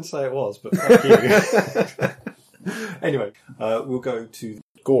box. I didn't say it was, but thank you. Anyway, we'll go to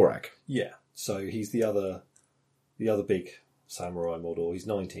Gorak. Yeah, so he's the other big samurai model. He's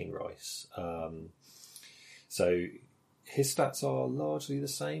 19 rice. So his stats are largely the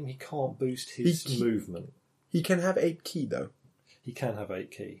same. He can't boost his movement. He can have 8 ki though. He can have 8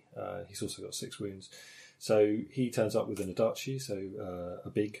 ki. He's also got 6 wounds. So he turns up with an Adachi, so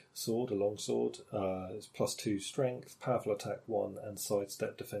a big sword, a long sword. It's +2 strength, powerful attack 1, and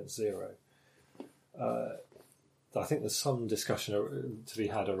sidestep defense 0. I think there's some discussion to be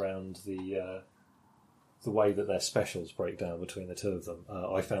had around the way that their specials break down between the two of them.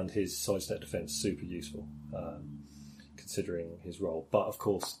 I found his sidestep defense super useful, considering his role. But of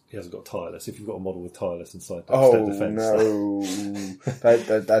course, he hasn't got tireless. If you've got a model with tireless and sidestep defense,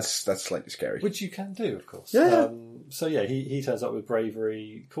 that's slightly scary. Which you can do, of course. Yeah. So yeah, he turns up with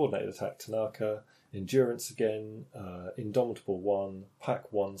bravery, coordinated attack Tanaka, endurance again, indomitable 1, pack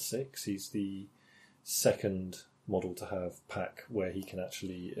 1/6. He's the second model to have pack where he can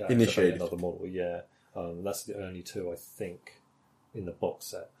actually initiate another model. Yeah, that's the only 2 I think in the box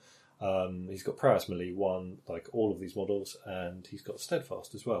set. He's got prowess melee 1, like all of these models, and he's got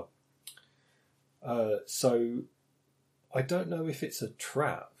steadfast as well. So I don't know if it's a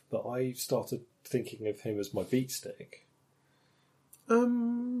trap, but I started thinking of him as my beat stick.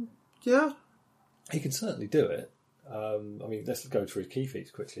 Yeah, he can certainly do it. I mean, let's go through his key feats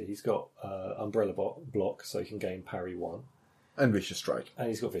quickly. He's got umbrella block, so he can gain parry 1. And vicious strike. And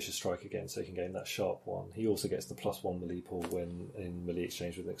he's got vicious strike again, so he can gain that sharp 1. He also gets the +1 melee pool when in melee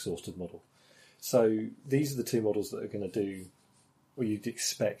exchange with an exhausted model. So these are the 2 models that are going to do, or you'd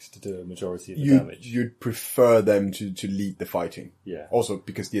expect to do a majority of the damage. You'd prefer them to lead the fighting. Yeah. Also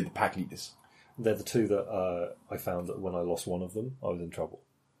because they're the pack leaders. They're the 2 that I found that when I lost one of them, I was in trouble.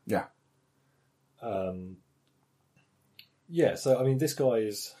 Yeah. Yeah, so I mean, this guy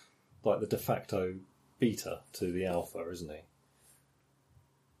is like the de facto beta to the alpha, isn't he?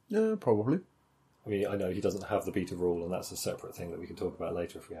 Yeah, probably. I mean, I know he doesn't have the beta rule, and that's a separate thing that we can talk about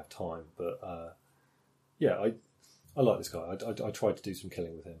later if we have time. But yeah, I like this guy. I tried to do some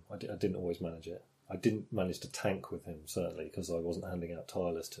killing with him. I didn't always manage it. I didn't manage to tank with him, certainly, because I wasn't handing out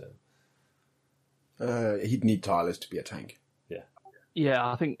tireless to him. He'd need tireless to be a tank. Yeah,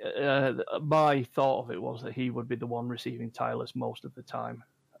 I think my thought of it was that he would be the one receiving tireless most of the time.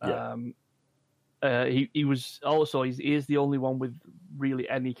 Yeah. He was also he is the only one with really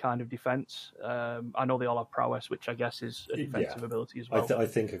any kind of defense. I know they all have prowess, which I guess is a defensive ability as well. I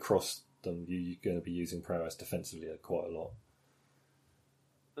think across them you're going to be using prowess defensively quite a lot.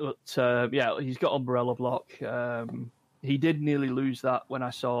 But yeah, he's got umbrella block. He did nearly lose that when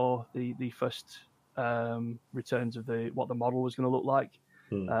I saw the first returns of what the model was going to look like.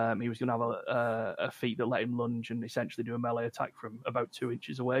 He was going to have a feat that let him lunge and essentially do a melee attack from about 2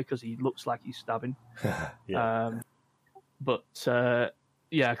 inches away because he looks like he's stabbing. But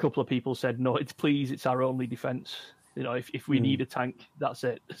yeah, a couple of people said, no, it's our only defense. You know, if we need a tank, that's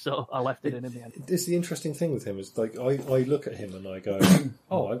it. So I left it in the end. It's the interesting thing with him is like I look at him and I go,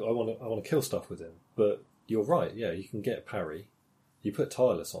 oh, I want to kill stuff with him. But you're right, yeah, you can get parry. You put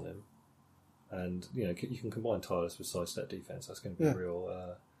tireless on him. And, you know, you can combine tireless with sidestep defense. That's going to be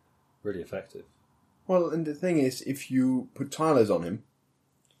really effective. Well, and the thing is, if you put tireless on him,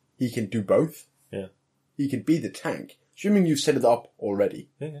 he can do both. Yeah. He can be the tank, assuming you've set it up already.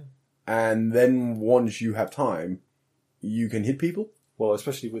 Yeah. And then once you have time, you can hit people. Well,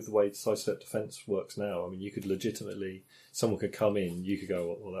 especially with the way sidestep defense works now. I mean, you could legitimately, someone could come in, you could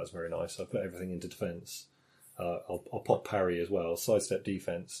go, well, that's very nice. I put everything into defense. I'll pop parry as well. Sidestep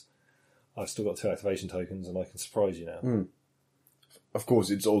defense. I've still got 2 activation tokens and I can surprise you now. Of course,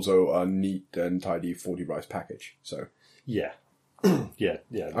 it's also a neat and tidy 40 rice package. So yeah. yeah.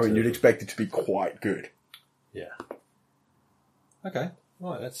 I mean, you'd expect it to be quite good. Yeah. Okay.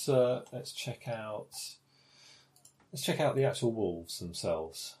 Right. Let's check out the actual wolves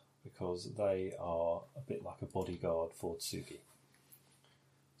themselves because they are a bit like a bodyguard for Tsuki.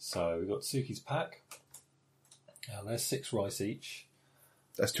 So we've got Tsuki's pack. There's 6 rice each.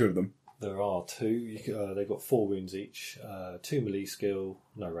 That's 2 of them. There are 2. They've got 4 wounds each. 2 melee skill,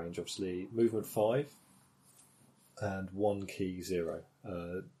 no range obviously. Movement 5, and 1 ki 0.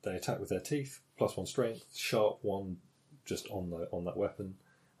 They attack with their teeth, +1 strength, sharp 1 just on that weapon,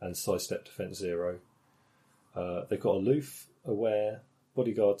 and sidestep defense 0. They've got aloof, aware,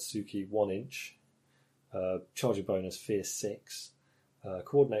 bodyguard Suki 1 inch, charging bonus fear 6,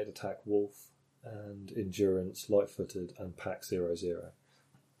 coordinated attack wolf, and endurance light-footed and pack 0/0.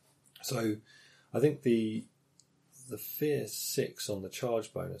 So I think the fear 6 on the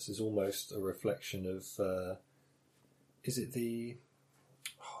charge bonus is almost a reflection of is it the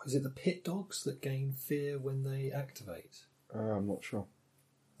pit dogs that gain fear when they activate? I'm not sure.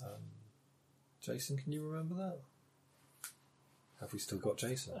 Jason, can you remember that? Have we still got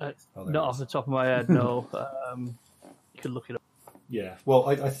Jason? Not off the top of my head, no. You could look it up. Yeah, well,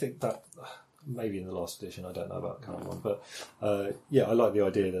 I think that maybe in the last edition, I don't know about the current one, but I like the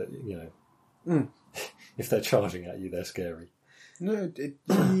idea that, if they're charging at you, they're scary. No,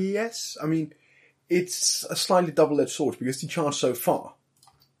 yes. I mean, it's a slightly double-edged sword because they charge so far.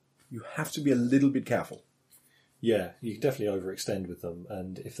 You have to be a little bit careful. Yeah, you can definitely overextend with them,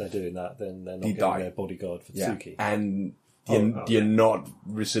 and if they're doing that, then they're not You getting die. their bodyguard for Yeah, Tsuki. and they're not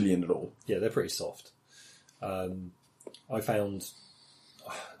resilient at all. Yeah, they're pretty soft. I found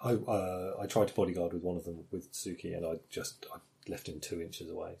I tried to bodyguard with one of them with Tsuki, and I left him 2 inches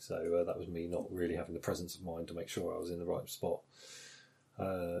away. So that was me not really having the presence of mind to make sure I was in the right spot.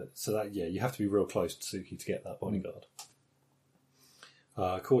 So that you have to be real close to Tsuki to get that bodyguard.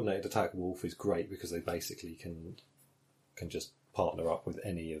 Coordinated attack wolf is great because they basically can just partner up with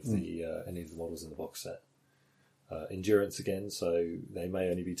any of the models in the box set. Endurance again, so they may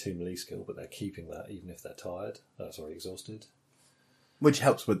only be 2 melee skill, but they're keeping that even if they're tired. Exhausted. Which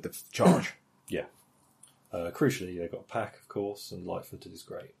helps with the charge. Yeah. Crucially, they've got pack, of course, and light-footed is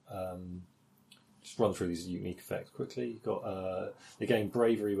great. Just run through these unique effects quickly. You've got they gain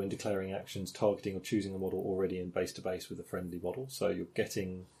bravery when declaring actions, targeting or choosing a model already in base-to-base with a friendly model. So you're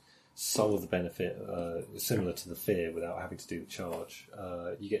getting some of the benefit similar to the fear without having to do the charge.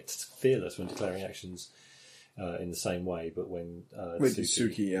 You get fearless when declaring actions in the same way, but when With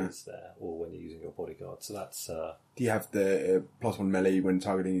Tsuki, is there, or when you're using your bodyguard. So that's... Do you have the +1 melee when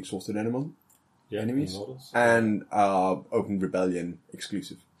targeting exhausted enemies? Models. And Open Rebellion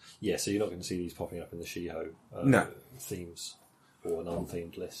exclusive. Yeah, so you're not going to see these popping up in the Shiho themes or an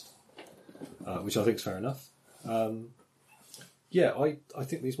unthemed list, which I think is fair enough. I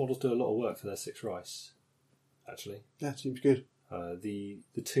think these models do a lot of work for their 6 rice, actually. That seems good. The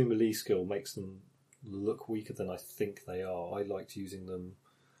 2 melee skill makes them look weaker than I think they are. I liked using them.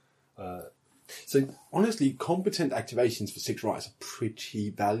 So honestly, competent activations for 6 rice are pretty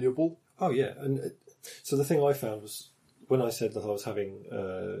valuable. Oh yeah, and so the thing I found was when I said that I was having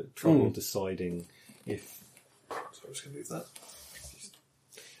trouble deciding if... Sorry, I'm just going to move that.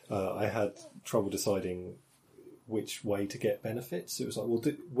 I had trouble deciding which way to get benefits. It was like, well,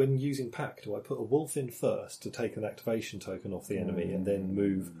 when using pack, do I put a wolf in first to take an activation token off the enemy and then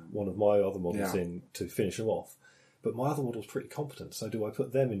move one of my other models in to finish them off? But my other model's pretty competent, so do I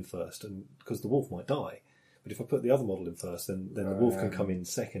put them in first? And because the wolf might die. But if I put the other model in first, then the wolf can come in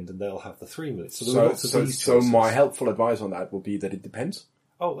second, and they'll have the 3 minutes. So there are lots of these choices. So my helpful advice on that will be that it depends.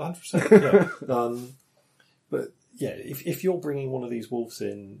 Oh, 100%. Yeah. But yeah, if you're bringing one of these wolves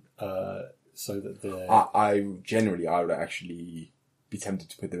in, so that they're... I would actually be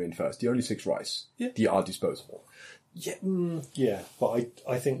tempted to put them in first. The only 6 rice, they are disposable. Yeah, but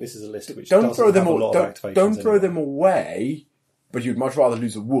I think this is a list which don't doesn't throw them have a lot of activations. Don't throw them away. But you'd much rather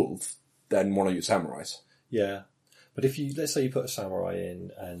lose a wolf than one of your samurais. Yeah, but if let's say you put a samurai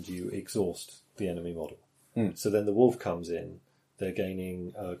in and you exhaust the enemy model, so then the wolf comes in. They're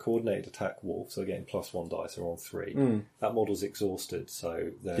gaining coordinated attack wolf, so they're getting +1 dice. They're on 3. That model's exhausted,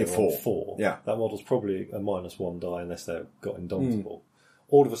 so they're on 4. Yeah, that model's probably a -1 die unless they've got indomitable.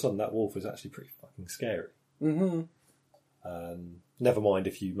 All of a sudden, that wolf is actually pretty fucking scary. Mm-hmm. Never mind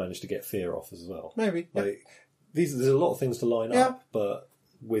if you manage to get fear off as well. Maybe. There's a lot of things to line up, but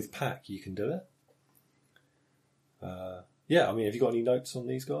with pack you can do it. I mean, have you got any notes on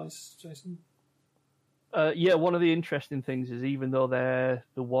these guys, Jason? One of the interesting things is even though they're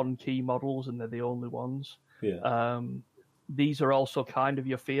the 1 key models and they're the only ones, these are also kind of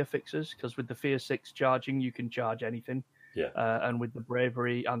your fear fixers, because with the fear 6 charging, you can charge anything. Yeah. And with the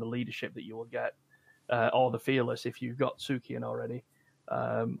bravery and the leadership that you will get, or the fearless, if you've got Tsukian already,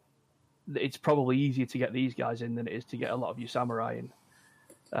 it's probably easier to get these guys in than it is to get a lot of your samurai in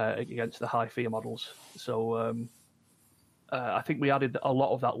against the high fear models. So I think we added a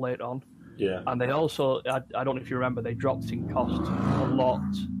lot of that late on. Yeah. And they also, I don't know if you remember, they dropped in cost a lot.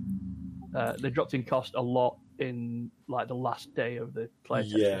 They dropped in cost a lot in like the last day of the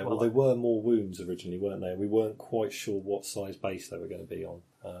playtest. Yeah, well, they were more wounds originally, weren't they? We weren't quite sure what size base they were going to be on.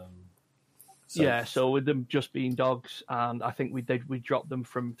 So with them just being dogs, and I think we dropped them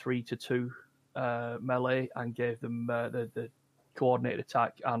from 3 to 2 melee and gave them the coordinated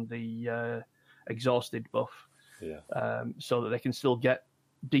attack and the exhausted buff. Yeah. So that they can still get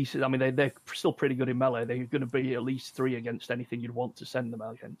decent. I mean, they're still pretty good in melee. They're going to be at least 3 against anything you'd want to send them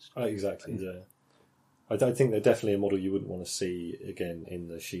against. Oh, exactly. Yeah. I don't think they're definitely a model you wouldn't want to see again in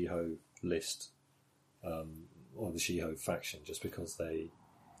the Shiho list, or the Shiho faction, just because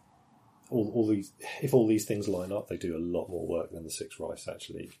all these things line up, they do a lot more work than the 6 Rice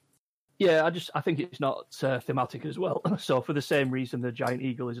actually. Yeah, I think it's not thematic as well. So for the same reason, the Giant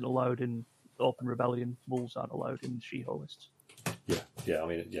Eagle isn't allowed in Open Rebellion, wolves aren't allowed in Shiho lists. Yeah. I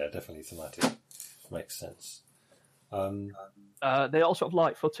mean, yeah, definitely thematic. Makes sense. They also have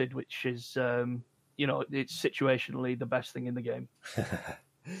light-footed, which is, it's situationally the best thing in the game.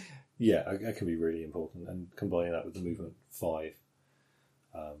 Yeah, that can be really important. And combining that with the movement 5,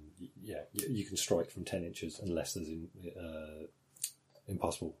 you can strike from 10 inches unless there's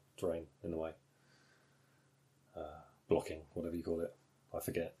impossible terrain in the way. Blocking, whatever you call it. I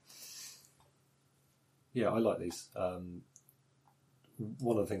forget. Yeah, I like these.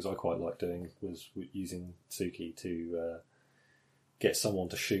 One of the things I quite like doing was using Suki to get someone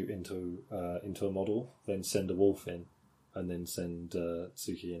to shoot into a model, then send a wolf in, and then send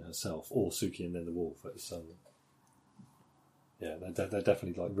Suki in herself, or Suki and then the wolf. It's, they're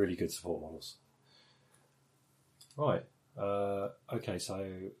definitely like really good support models. Right. Okay, so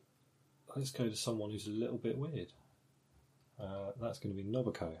let's go to someone who's a little bit weird. That's going to be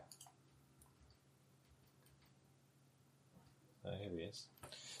Nobuko. Here he is.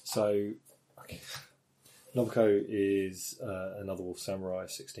 So, okay. Nobuko is another Wolf Samurai,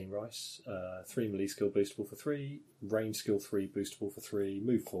 16 Rice, 3 melee skill boostable for 3, range skill 3 boostable for 3,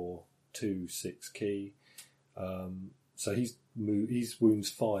 move 4, 2, 6 key. So he's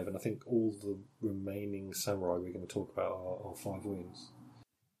wounds 5, and I think all the remaining samurai we're going to talk about are 5 wounds.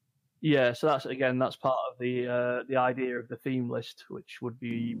 Yeah, so that's part of the idea of the theme list, which would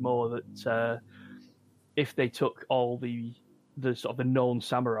be more that if they took all the sort of the known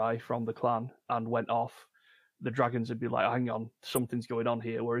samurai from the clan and went off, the dragons would be like, hang on, something's going on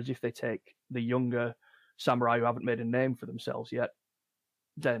here. Whereas if they take the younger samurai who haven't made a name for themselves yet,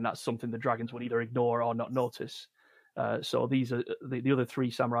 then that's something the dragons would either ignore or not notice. So these are the other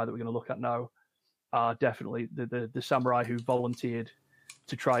 3 samurai that we're going to look at now are definitely the samurai who volunteered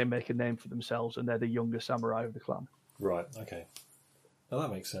to try and make a name for themselves, and they're the younger samurai of the clan. Right, okay. Now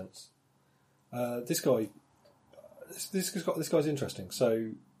that makes sense. This guy's interesting.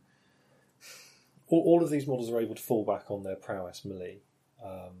 So all of these models are able to fall back on their prowess melee,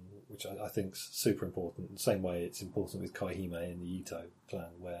 which I think is super important. The same way it's important with Kaihime in the Ito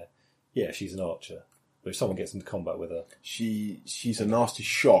clan, where, yeah, she's an archer, but if someone gets into combat with her... She's a nasty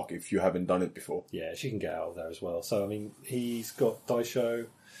shock if you haven't done it before. Yeah, she can get out of there as well. So, I mean, he's got Daisho,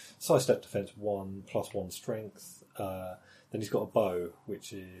 sidestep defense 1, +1 strength. Then he's got a bow,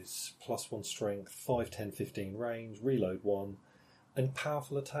 which is +1 strength, 5, 10, 15 range, reload 1, and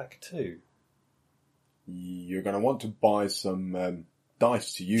powerful attack 2. You're going to want to buy some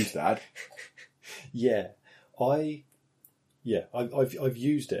dice to use that. I've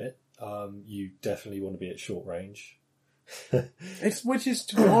used it. You definitely want to be at short range. Which is,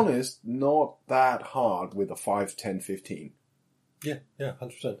 to be honest, not that hard with a 5, 10, 15. Yeah,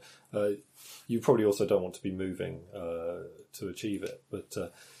 100%. You probably also don't want to be moving to achieve it. But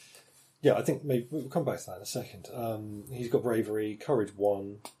I think maybe we'll come back to that in a second. He's got bravery, courage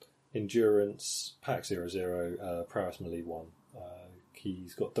 1, endurance, pack 0, prowess melee 1.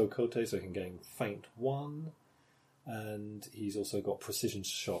 He's got Dokote, so he can gain feint 1. And he's also got precision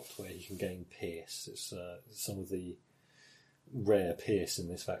shot, where he can gain pierce. It's some of the rare pierce in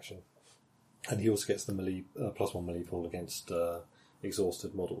this faction. And he also gets the melee, +1 melee pool against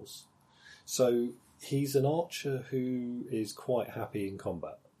exhausted models. So he's an archer who is quite happy in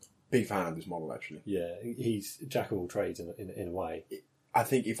combat. Big fan of this model, actually. Yeah, he's jack of all trades in a way. I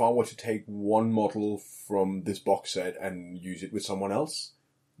think if I were to take one model from this box set and use it with someone else,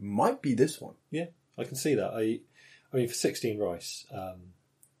 might be this one. Yeah, I can see that. I mean, for 16 Rice,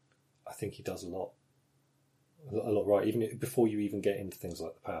 I think he does a lot right. Even before you even get into things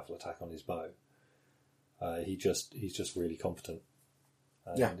like the powerful attack on his bow, he's just really competent.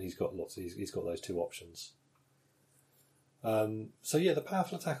 And he's got he's got those 2 options. The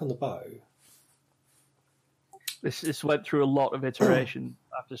powerful attack on the bow. This went through a lot of iteration,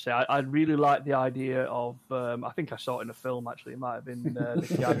 have to say. I really like the idea of. I think I saw it in a film. Actually, it might have been the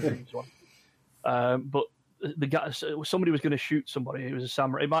Keanu Reeves one. But the guy, somebody was going to shoot somebody. It was a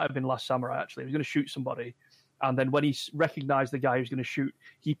samurai. It might have been Last Samurai. Actually, he was going to shoot somebody, and then when he recognised the guy who was going to shoot,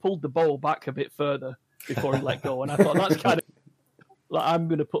 he pulled the bow back a bit further before he let go. And I thought that's kind of like, I'm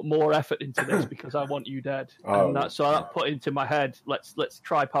going to put more effort into this because I want you dead. And so that put into my head, let's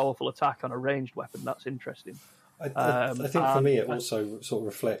try powerful attack on a ranged weapon. That's interesting. I think for me it also sort of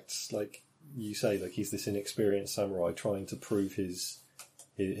reflects, like you say, like he's this inexperienced samurai trying to prove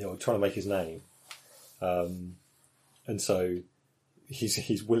trying to make his name, and so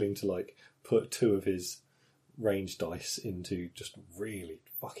he's willing to like put 2 of his ranged dice into just really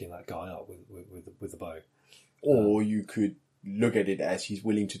fucking that guy up with the bow. Or you could look at it as he's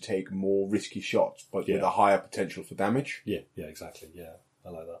willing to take more risky shots, but with a higher potential for damage. Yeah, exactly. Yeah, I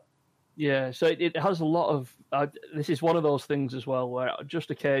like that. Yeah, so it has a lot of. This is one of those things as well where just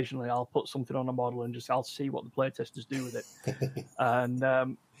occasionally I'll put something on a model and I'll see what the playtesters do with it. And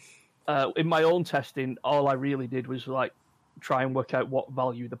in my own testing, all I really did was like try and work out what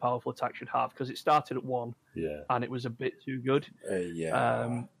value the powerful attack should have, because it started at 1, and it was a bit too good.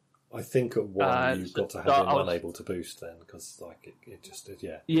 I think at 1 you've got to have him unable to boost then, because like it just too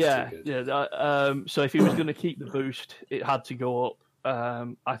good. So if he was going to keep the boost, it had to go up.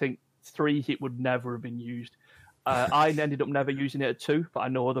 I think 3 it would never have been used. I ended up never using it at 2, but I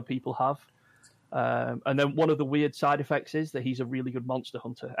know other people have. And then one of the weird side effects is that he's a really good monster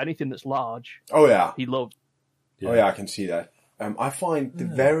hunter. Anything that's large, he loves. I can see that. I find the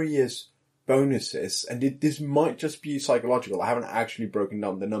various bonuses, and this might just be psychological, I haven't actually broken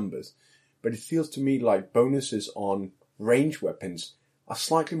down the numbers, but it feels to me like bonuses on ranged weapons are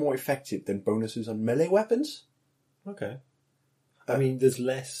slightly more effective than bonuses on melee weapons. Okay. I mean, there's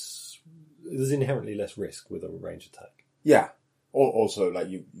inherently less risk with a range attack. Yeah. Also, like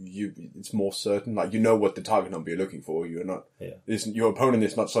it's more certain. Like, you know what the target number you're looking for. You're not. Yeah. Your opponent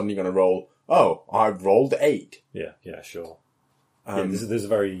is not suddenly going to roll. Oh, I've rolled 8. Yeah. Sure. There's a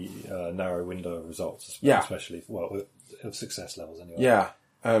very narrow window of results, especially of success levels anyway. Yeah.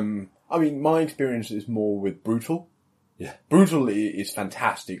 I mean, my experience is more with brutal. Yeah. Brutal is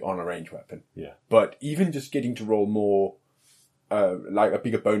fantastic on a ranged weapon. Yeah. But even just getting to roll more. Like a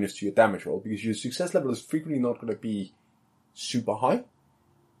bigger bonus to your damage roll, because your success level is frequently not going to be super high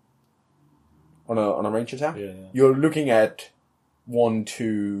on a range attack. Yeah. You're looking at 1,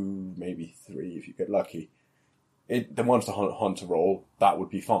 2, maybe 3 if you get lucky. The monster hunter roll, that would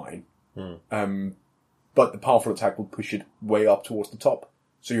be fine. But the powerful attack will push it way up towards the top,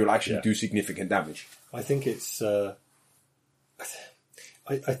 so you'll actually do significant damage. I think it's. I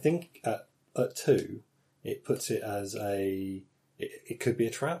think at 2, it puts it as a. It could be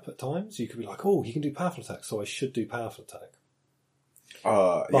a trap at times. You could be like, oh, he can do powerful attack, so I should do powerful attack.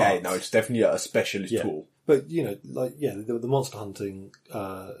 It's definitely a specialist tool. But, the monster hunting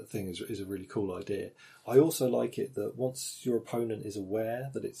thing is a really cool idea. I also like it that once your opponent is aware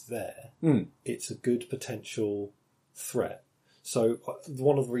that it's there, it's a good potential threat. So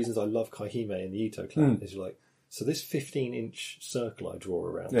one of the reasons I love Kaihime in the Ito clan is you're like, so this 15-inch circle I draw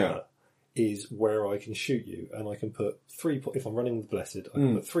around that is where I can shoot you, and I can put 3... if I'm running with Blessed, I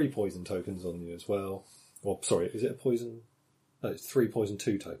can put 3 poison tokens on you as well. Or, sorry, is it a poison? No, it's 3 poison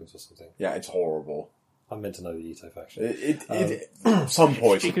 2 tokens or something. Yeah, it's horrible. I meant to know the Ito faction. Some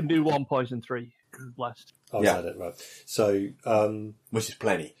poison. You can do 1 poison 3, Blessed. I said it, right. So... which is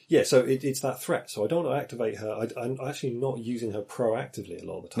plenty. Yeah, so it's that threat. So I don't want to activate her. I'm actually not using her proactively a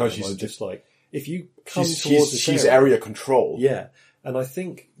lot of the time. No, she's just like, if you come towards this she's area control. Yeah. And I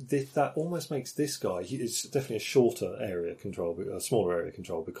think that almost makes this guy, it's definitely a shorter area control, a smaller area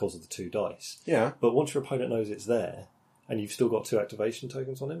control because of the 2 dice. Yeah. But once your opponent knows it's there, and you've still got 2 activation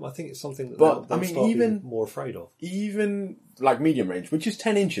tokens on him, I think it's something that they'll start being more afraid of. Even like medium range, which is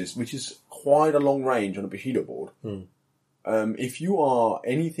 10 inches, which is quite a long range on a Bushido board. If you are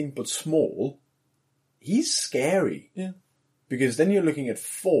anything but small, he's scary. Yeah. Because then you're looking at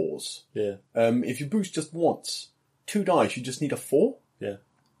 4s. Yeah. If you boost just once, 2 dice, you just need a 4. Yeah.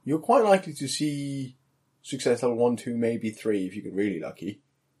 You're quite likely to see success level 1, 2, maybe 3 if you get really lucky.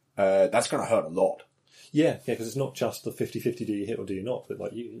 That's going to hurt a lot. Yeah, because it's not just the 50-50 do you hit or do you not, but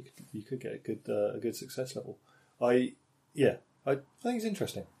like you could get a good success level. I think it's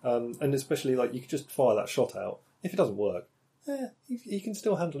interesting, and especially like you could just fire that shot out. If it doesn't work, he can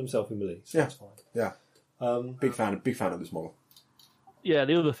still handle himself in melee, so that's fine. Yeah, big fan of this model. Yeah,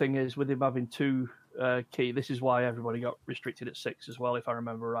 the other thing is with him having 2 key. This is why everybody got restricted at 6 as well, if I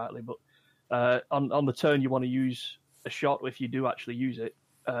remember rightly. But on the turn you want to use a shot, if you do actually use it.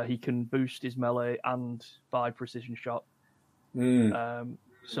 He can boost his melee and by precision shot.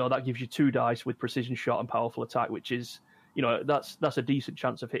 So that gives you 2 dice with precision shot and powerful attack, which is, that's a decent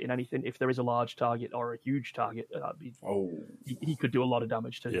chance of hitting anything. If there is a large target or a huge target, that'd be. Oh, he could do a lot of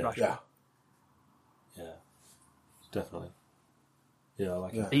damage to Rashford. Yeah, definitely. Yeah, I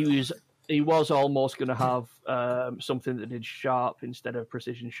like it. He was almost going to have something that did sharp instead of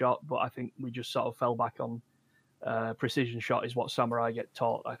precision shot, but I think we just sort of fell back on precision shot is what samurai get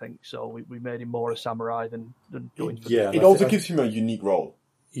taught, I think. So we made him more a samurai than doing. It also gives him a unique role.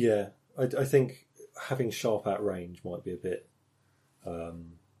 Yeah, I think having sharp at range might be a bit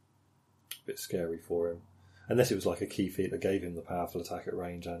scary for him. Unless it was like a key feat that gave him the powerful attack at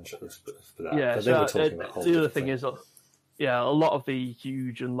range and for that. Yeah, but so then we're talking about the other thing is, a lot of the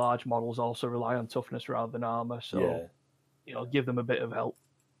huge and large models also rely on toughness rather than armor. So, give them a bit of help.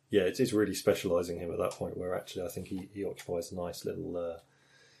 Yeah, it's really specialising him at that point where actually I think he occupies a nice little...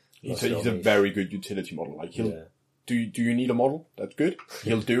 He's a very good utility model. Like do you need a model? That's good.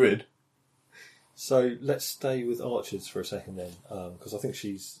 He'll do it. So let's stay with archers for a second then, because I think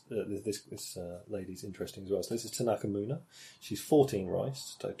she's this lady's interesting as well. So this is Tanaka Muna. She's 14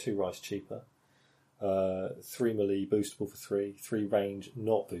 rice, so 2 rice cheaper. 3 melee boostable for 3 range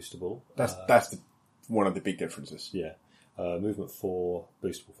not boostable. That's one of the big differences. Yeah. Movement 4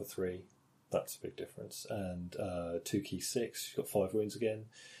 boostable for 3. That's a big difference. And 2 key 6. She's got 5 wounds again.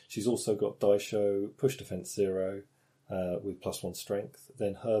 She's also got Daisho push defense 0 with +1 strength.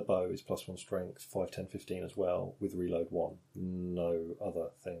 Then her bow is +1 strength, 5, 10, 15 as well with reload 1. No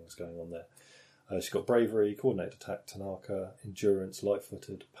other things going on there. She's got bravery, coordinated attack, Tanaka, endurance,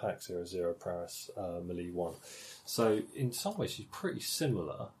 light-footed, pack 0, prowess, melee 1. So in some ways she's pretty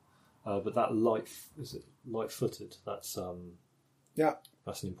similar, but that light-footed. That's an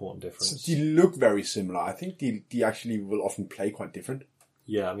important difference. So they look very similar. I think they actually will often play quite different.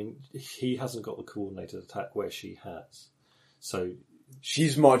 Yeah, I mean he hasn't got the coordinated attack where she has. So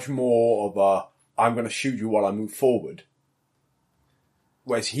she's much more of a I'm going to shoot you while I move forward.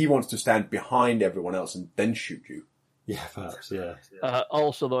 Whereas he wants to stand behind everyone else and then shoot you. Yeah, perhaps, yeah.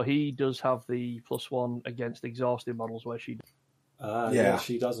 Also, though, he does have the +1 against exhausted models where she... Yeah,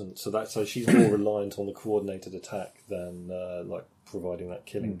 she doesn't. So she's more reliant on the coordinated attack than providing that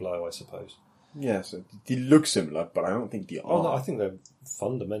killing blow, I suppose. Yeah, so they look similar, but I don't think they are. Oh, no, I think they're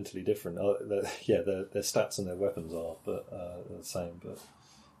fundamentally different. Their stats and their weapons are they're the same, but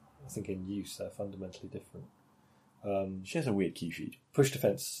I think in use they're fundamentally different. She has a weird key feat. Push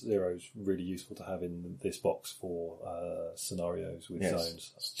defense 0 is really useful to have in this box for scenarios with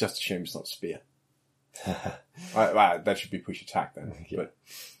zones. It's just a shame it's not spear. That should be push attack then, but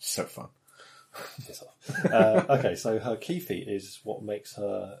so fun. Okay, so her key feat is what makes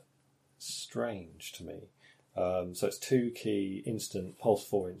her strange to me. So it's 2 key, instant, pulse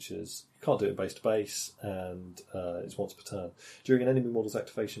 4 inches. You can't do it base to base, and it's once per turn. During an enemy model's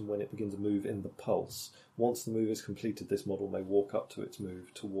activation, when it begins a move in the pulse, once the move is completed, this model may walk up to its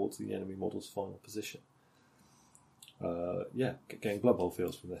move towards the enemy model's final position. Getting Blood Bowl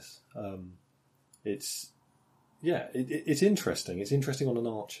feels from this. It's interesting. It's interesting on an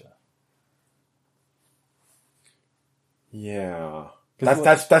archer. Yeah,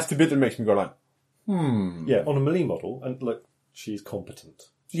 that's the bit that makes me go like, Yeah, on a melee model, and look, she's competent.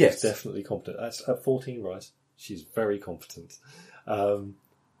 She's definitely competent. At 14 rice, she's very competent.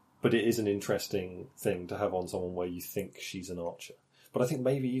 But it is an interesting thing to have on someone where you think she's an archer. But I think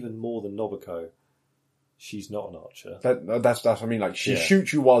maybe even more than Nobuko, she's not an archer. That's what I mean. Like she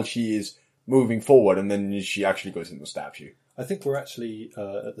shoots you while she is moving forward, and then she actually goes in and stabs you. I think we're actually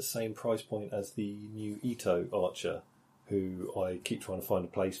at the same price point as the new Ito archer, who I keep trying to find a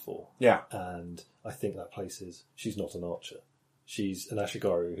place for. Yeah. And I think that place is, she's not an archer. She's an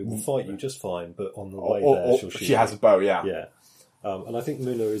Ashigaru who will fight you just fine, but on the way there she'll shoot. She has a bow, yeah. Yeah. And I think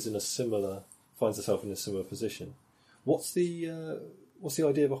Muna is finds herself in a similar position. What's the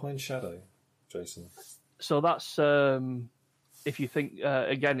idea behind Shadow, Jason? So that's, if you think,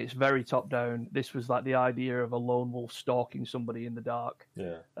 again, it's very top down. This was like the idea of a lone wolf stalking somebody in the dark.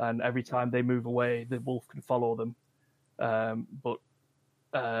 Yeah. And every time they move away, the wolf can follow them.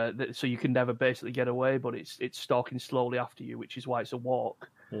 So you can never basically get away, but it's stalking slowly after you, which is why it's a walk,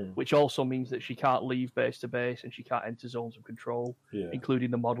 which also means that she can't leave base to base and she can't enter zones of control,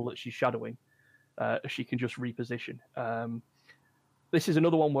 including the model that she's shadowing. She can just reposition. This is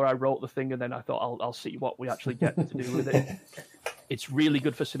another one where I wrote the thing and then I thought I'll see what we actually get to do with it. It's really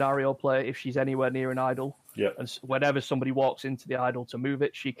good for scenario play if she's anywhere near an idol. Yep. And whenever somebody walks into the idol to move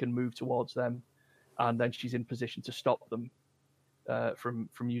it, she can move towards them, and then she's in position to stop them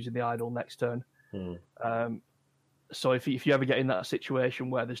from using the idol next turn. So if you ever get in that situation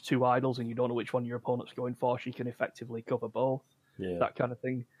where there's 2 idols and you don't know which one your opponent's going for, she can effectively cover both. that kind of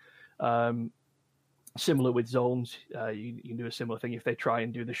thing. Similar with zones, you can do a similar thing if they try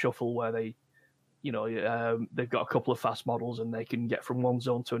and do the shuffle where they, they've got a couple of fast models and they can get from one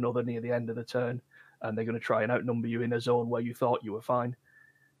zone to another near the end of the turn, and they're going to try and outnumber you in a zone where you thought you were fine.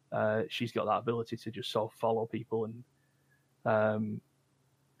 She's got that ability to just sort of follow people and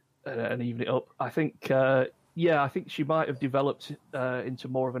even it up. I think, I think she might have developed into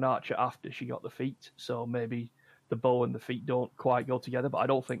more of an archer after she got the feet. So maybe the bow and the feet don't quite go together, but I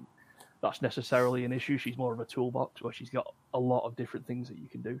don't think that's necessarily an issue. She's more of a toolbox where she's got a lot of different things that you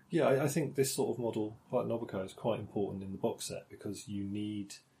can do. Yeah, I think this sort of model, like Nobuko, is quite important in the box set because you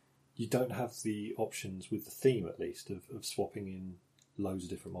don't have the options with the theme, at least, of swapping in loads of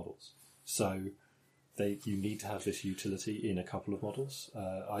different models. So you need to have this utility in a couple of models.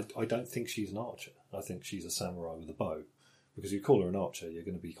 I don't think she's an archer. I think she's a samurai with a bow. Because you call her an archer, you're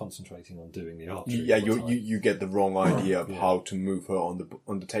going to be concentrating on doing the archery. Yeah, you get the wrong idea of how to move her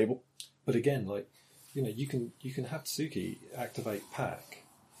on the table. But again, you can have Tsuki activate Pack,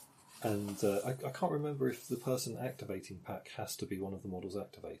 and I can't remember if the person activating Pack has to be one of the models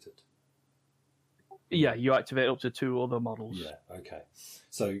activated. Yeah, you activate up to 2 other models. Yeah, okay.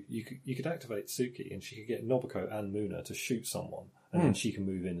 So you could activate Tsuki, and she could get Nobuko and Muna to shoot someone, and then she can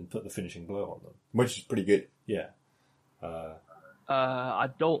move in and put the finishing blow on them, which is pretty good. Yeah. I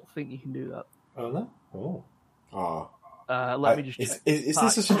don't think you can do that. Oh no! Oh. Let me just check. Is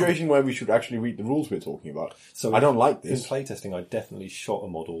this a situation where we should actually read the rules we're talking about? So I don't like this. In playtesting, I definitely shot a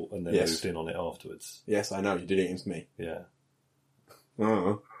model and then moved in on it afterwards. Yes, I know. You did it against me. Yeah.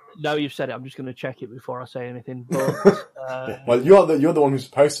 Now you've said it, I'm just going to check it before I say anything. But, well, you're the one who's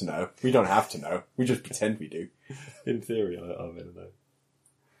supposed to know. We don't have to know. We just pretend we do. In theory, I don't know.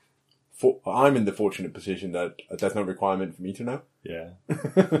 I'm in the fortunate position that there's no requirement for me to know. Yeah.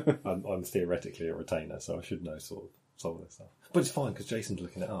 I'm theoretically a retainer, so I should know some of this stuff. But it's fine, because Jason's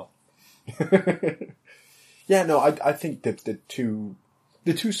looking it up. Yeah, no, I think that the two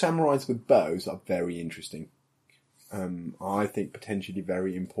samurais with bows are very interesting. I think potentially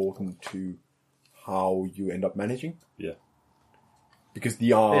very important to how you end up managing. Yeah. Because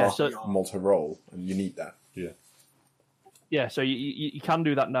they are multi-role, and you need that. Yeah. Yeah, so you can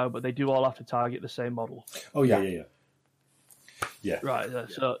do that now, but they do all have to target the same model. Oh, yeah. Yeah. Right,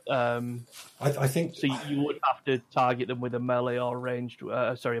 so... I think... So you would have to target them with a melee or ranged...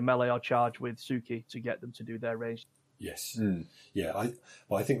 a melee or charge with Tsuki to get them to do their range. Yes. Yeah,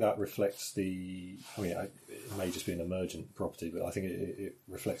 I think that reflects the... I mean, it may just be an emergent property, but I think it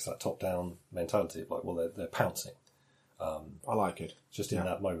reflects that top-down mentality of like, well, they're pouncing. I like it. Just in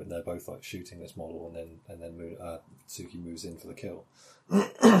that moment, they're both like shooting this model, and then Tsuki moves in for the kill.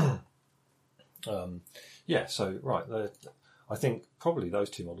 Yeah. So right, I think probably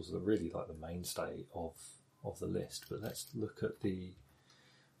those two models are really like the mainstay of the list. But let's look at the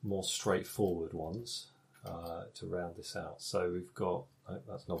more straightforward ones to round this out. So we've got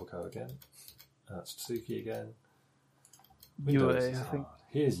that's Nobuko again. That's Tsuki again. Yue, I think.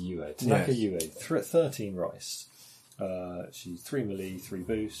 Here's Yue. Tanaka Yue. 13 rice. She's 3 melee, 3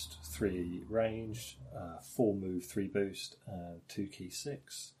 boost, 3 ranged, 4 move, 3 boost, and 2 key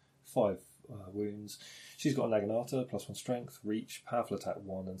 6, 5 wounds. She's got Naginata, +1 strength, reach, powerful attack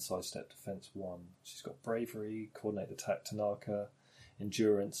 1, and sidestep defense 1. She's got bravery, coordinated attack Tanaka,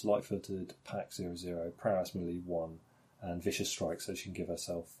 endurance, light-footed, pack 0/0, prowess melee 1, and vicious strike, so she can give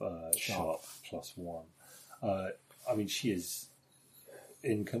herself sharp +1. I mean, she is...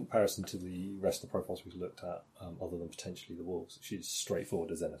 in comparison to the rest of the profiles we've looked at, other than potentially the wolves, she's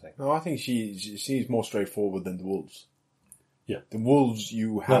straightforward as anything. No, I think she's more straightforward than the wolves. Yeah. The wolves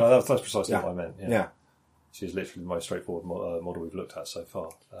you have... No, that's precisely what I meant. Yeah. She's literally the most straightforward model we've looked at so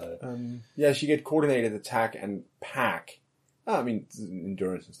far. She get coordinated attack and pack. I mean,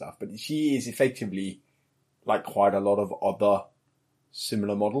 endurance and stuff, but she is effectively like quite a lot of other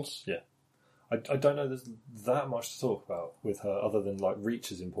similar models. Yeah. I don't know there's that much to talk about with her other than like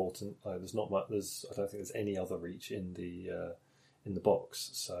reach is important. There's not much. I don't think there's any other reach in the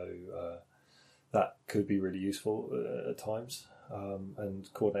box, so that could be really useful at times.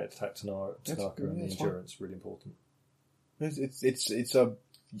 And coordinated attack Tanaka and the endurance really important. I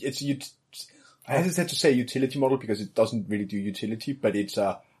hesitate to say utility model because it doesn't really do utility, but it's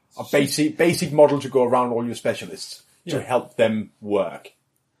a basic model to go around all your specialists to help them work.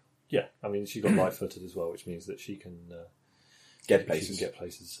 Yeah, I mean, she got light-footed as well, which means that she can get places. She can get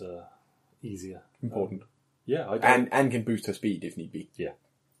places easier. Important. And can boost her speed if need be. Yeah.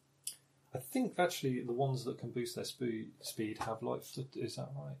 I think actually the ones that can boost their speed have light-foot. Is that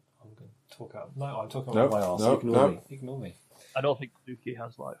right? I'm going to talk out. No, I'm talking about my arse. Ignore me. I don't think Tsuki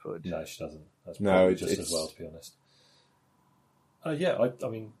has light-footed. No, she doesn't. That's probably just as well, to be honest. I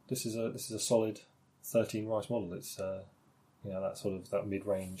mean, this is a solid 13 rice model. It's that sort of that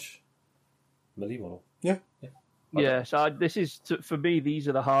mid-range melee model. Yeah. Yeah, so for me, these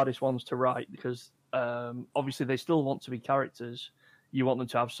are the hardest ones to write because obviously they still want to be characters. You want them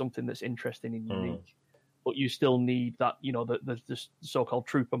to have something that's interesting and unique, but you still need that, the so-called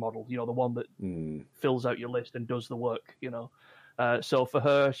trooper model, the one that fills out your list and does the work, So for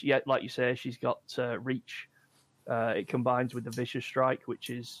her, like you say, she's got reach. It combines with the vicious strike, which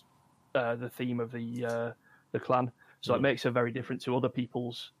is the theme of the clan. So it makes her very different to other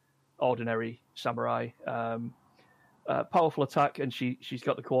people's ordinary samurai. Powerful attack, and she's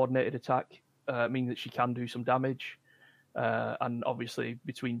got the coordinated attack, meaning that she can do some damage. And obviously,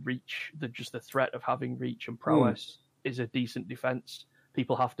 between reach, just the threat of having reach and prowess is a decent defense.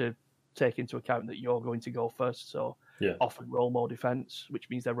 People have to take into account that you're going to go first, so often roll more defense, which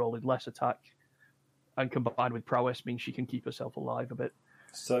means they're rolling less attack. And combined with prowess means she can keep herself alive a bit.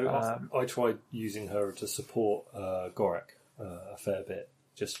 So I tried using her to support Gorak a fair bit,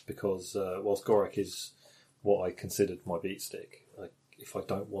 just because whilst Gorak is what I considered my beat stick, if I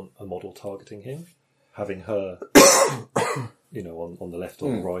don't want a model targeting him, having her, on the left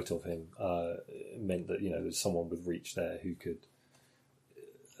or the right of him, meant that there's someone with reach there who could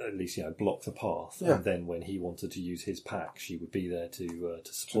at least block the path, and then when he wanted to use his pack, she would be there to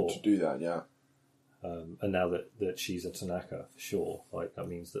support. To do that, yeah. And now that she's a Tanaka, for sure, that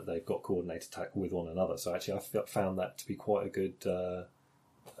means that they've got coordinated attack with one another. So actually, I found that to be quite a good duo.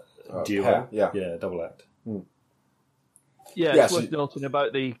 Pair, double act. Yeah, it's worth noting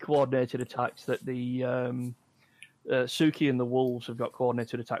about the coordinated attacks that the Suki and the wolves have got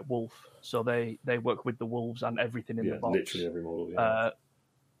coordinated attack wolf, so they work with the wolves and everything in the box. Literally every model.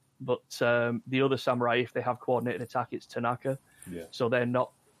 But the other samurai, if they have coordinated attack, it's Tanaka. Yeah. So they're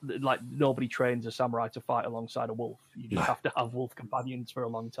not nobody trains a samurai to fight alongside a wolf. You just have to have wolf companions for a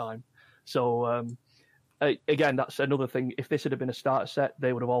long time. So again, that's another thing. If this had been a starter set,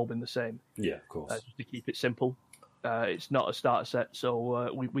 they would have all been the same. Yeah, of course. Just to keep it simple. It's not a starter set,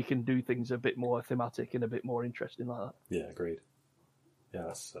 so we can do things a bit more thematic and a bit more interesting like that. Yeah, agreed. Yeah,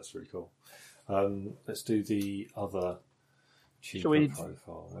 that's really cool. Let's do the other cheaper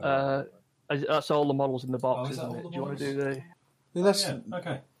profile. That's all the models in the box, isn't it? Do you want to do the...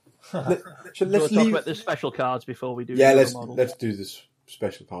 Okay. Let's talk about the special cards before we do. Let's do this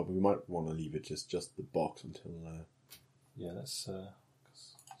special card, but we might want to leave it just the box until. Let's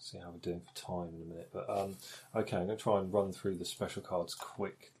see how we're doing for time in a minute. But okay, I'm going to try and run through the special cards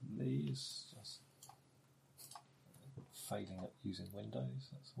quickly. Just failing at using Windows.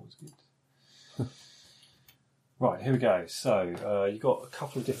 That's always good. Right, here we go. So, you've got a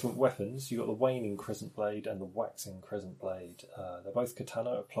couple of different weapons. You've got the Waning Crescent Blade and the Waxing Crescent Blade. They're both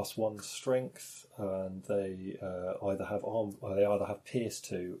katana at +1 strength, and they either have Pierce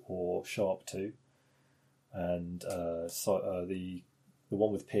 2 or Sharp 2. And the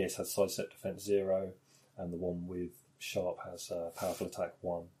one with Pierce has Sidestep Defense 0, and the one with Sharp has Powerful Attack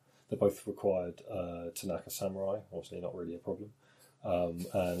 1. They're both required Tanaka Samurai, obviously not really a problem. And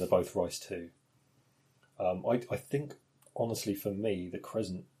they're both Rice 2. I think, honestly, for me, the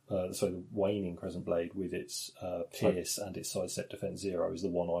Waning Crescent Blade with its Pierce and its Sidestep Defense 0 is the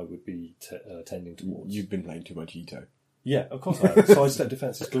one I would be tending towards. You've been playing too much Ito. Yeah, of course I have. Sidestep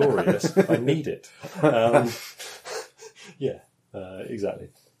Defense is glorious. I need it. Exactly.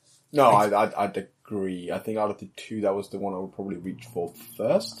 No, I'd agree. I think out of the two, that was the one I would probably reach for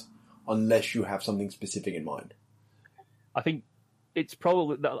first, unless you have something specific in mind. I think it's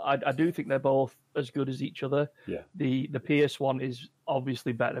probably that I do think they're both as good as each other. Yeah. The PS one is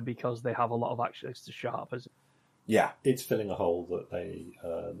obviously better because they have a lot of access to Sharp. Yeah, it's filling a hole that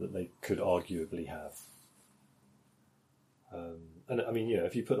they could arguably have. And I mean,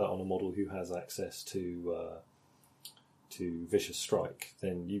 if you put that on a model who has access to Vicious Strike,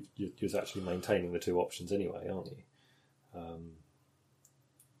 then you're actually maintaining the two options anyway, aren't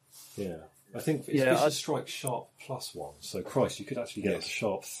you? I think Vicious Strike Sharp +1. So, Christ, you could actually get it to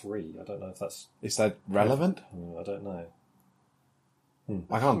Sharp 3. I don't know if that's... Is that relevant? I don't know.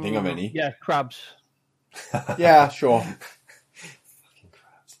 I can't think of any. Yeah, crabs. Yeah, sure. Fucking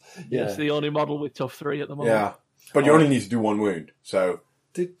crabs. Yeah. It's the only model with tough 3 at the moment. Yeah, but you only need to do one wound, so...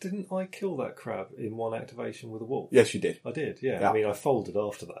 Didn't I kill that crab in one activation with a wolf? Yes, you did. I did, yeah. I mean, I folded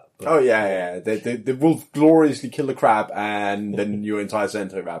after that. But... Oh, yeah. The wolf gloriously killed the crab, and then your entire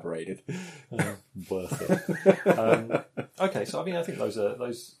centre evaporated. Worth it. Okay, so I think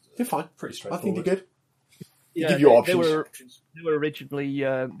those You're fine. Pretty I straightforward. think you're good. Yeah, give you options. They were originally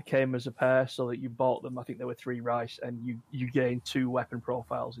came as a pair, so that you bought them. I think there were 3 rice, and you gained 2 weapon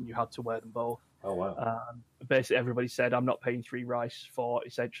profiles, and you had to wear them both. Oh wow! basically everybody said, I'm not paying 3 rice for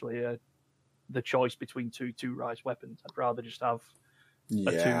essentially the choice between two rice weapons. I'd rather just have a 2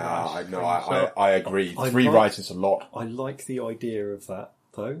 rice. I know. So, I agree. I 3 like- rice is a lot. I like the idea of that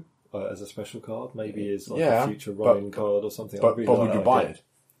though, as a special card. Maybe as like Yeah, a future but- Ryan card or something. I But, really but like would you that buy idea. it?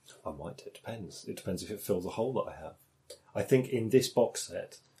 I might. It depends. It depends if it fills a hole that I have. I think in this box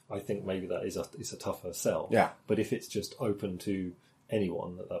set, I think maybe that is a tougher sell. Yeah. But if it's just open to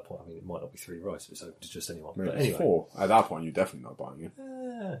anyone at that point, I mean, it might not be 3 rice. If it's open to just anyone. Maybe But it's anyway, 4. At that point, you're definitely not buying it.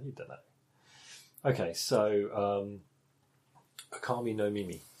 you don't know. Okay, so Akami no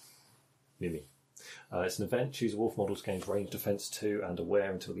Mimi. Mimi. It's an event. Choose a wolf models, gains range defense 2 and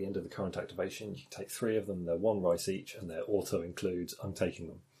aware until the end of the current activation. You can take 3 of them. They're 1 rice each, and their auto includes I'm taking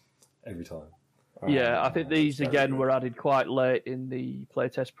them every time. yeah, I think these very again good. were added quite late in the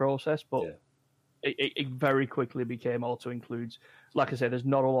playtest process, but Yeah. it very quickly became auto includes. Like I say, there's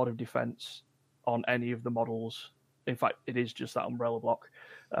not a lot of defense on any of the models. In fact, it is just that umbrella block.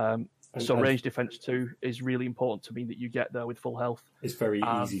 So and- range defense 2 is really important to me that you get there with full health. It's very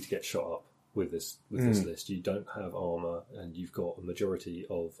easy to get shot up with this list. You don't have armor, and you've got a majority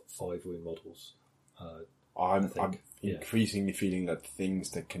of 5 wound models. I'm think, yeah. increasingly feeling that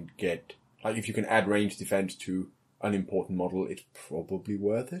things that can get... Like, if you can add range defense to an important model, it's probably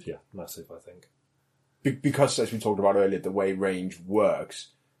worth it. Yeah, massive, I think. Because, as we talked about earlier, the way range works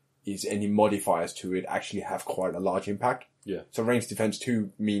is any modifiers to it actually have quite a large impact. Yeah. So range defense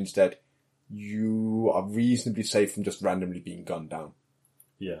 2 means that you are reasonably safe from just randomly being gunned down.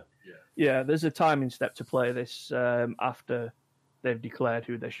 Yeah. Yeah, there's a timing step to play this after they've declared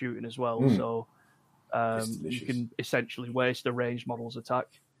who they're shooting as well. So It's you delicious. can essentially waste a ranged model's attack.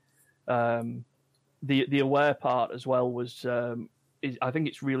 The aware part as well was I think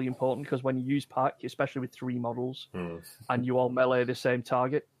it's really important because when you use pack, especially with 3 models, and you all melee the same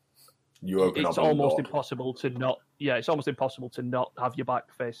target, You open it's up a almost lot. impossible to not. Yeah, it's almost impossible to not have your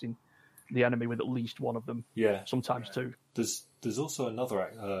back facing the enemy with at least one of them. Yeah. Sometimes 2. There's also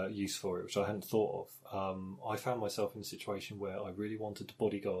another use for it, which I hadn't thought of. I found myself in a situation where I really wanted to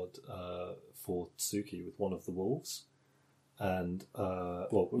bodyguard for Tsuki with one of the wolves. And,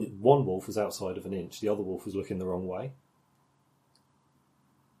 one wolf was outside of an inch, the other wolf was looking the wrong way.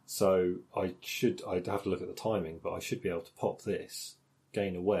 So I'd have to look at the timing, but I should be able to pop this,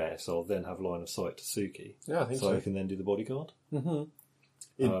 gain aware, so I'll then have line of sight to Tsuki. Yeah, I think so so. I can then do the bodyguard.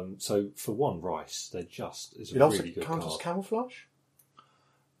 Mm-hmm. So for 1 rice, it's a It also really good counts as card. camouflage?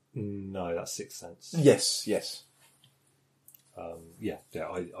 No, that's 6th sense. Yes. I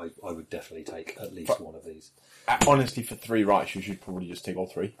would definitely take at least one of these. Honestly, for 3 rights, you should probably just take all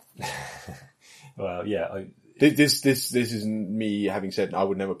 3. Well, yeah, This isn't me having said I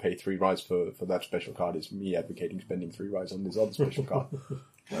would never pay 3 rights for that special card. It's me advocating spending 3 rights on this other special card.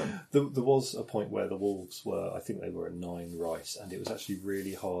 there was a point where the wolves were, I think they were a 9 rice, and it was actually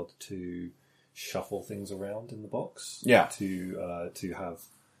really hard to shuffle things around in the box. Yeah. To have,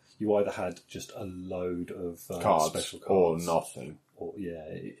 you either had just a load of Cards special or cards, nothing.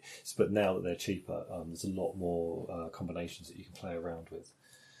 But now that they're cheaper, there's a lot more combinations that you can play around with.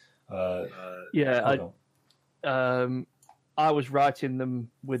 I was writing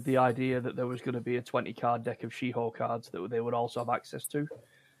them with the idea that there was going to be a 20-card deck of She-Hulk cards that they would also have access to.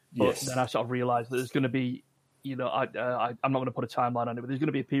 But then I sort of realised that there's going to be, I'm not going to put a timeline on it, but there's going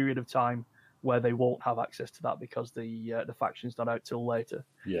to be a period of time where they won't have access to that because the faction's not out till later.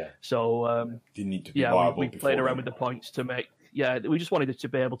 Yeah. So You need to be viable we before played around then. with the points to make. Yeah, we just wanted it to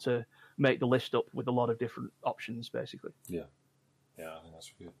be able to make the list up with a lot of different options, basically. Yeah, I think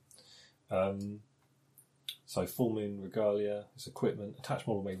that's good. So Full Moon Regalia is equipment. Attached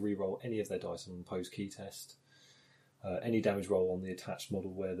model may re-roll any of their dice on an opposed key test. Any damage roll on the attached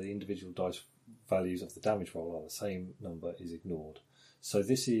model where the individual dice values of the damage roll are the same number is ignored. So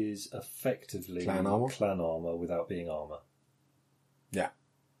this is effectively Clan armor without being armor. Yeah.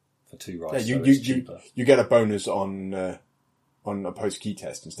 For 2 rice. Yeah, so it's cheaper. you get a bonus on a post key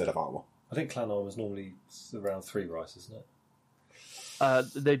test instead of armor. I think clan armor is normally around 3 rice, isn't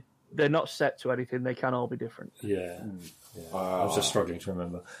it? They're not set to anything. They can all be different. Yeah. I was just struggling to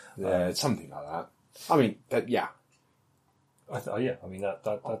remember. Yeah, it's something like that. I mean, yeah.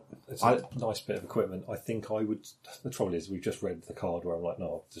 That it's a nice bit of equipment. I think I would. The trouble is, we've just read the card where I'm like, no,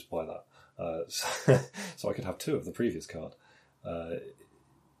 I'll just buy that. So I could have 2 of the previous card. But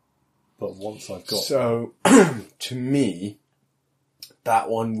once I've got So, to me, that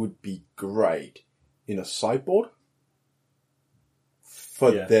one would be great in a sideboard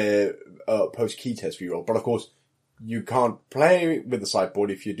for the post key test reroll. But of course, you can't play with the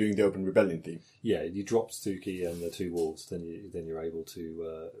sideboard if you're doing the Open Rebellion theme. Yeah, you drop Tsuki and the 2 wolves, then you're able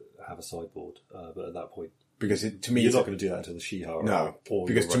to have a sideboard. But at that point, Because to me, you're not going to do that until the Shiha. No, or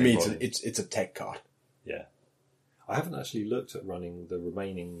because you're to me, running it's a tech card. Yeah, I haven't actually looked at running the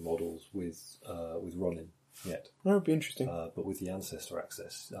remaining models with Ronin yet. That would be interesting. But with the Ancestor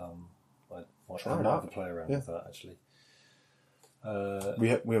access, I might Try it have out. a play around with that actually.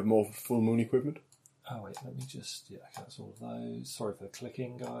 We have more full moon equipment. Oh wait, let me just that's all of those. Sorry for the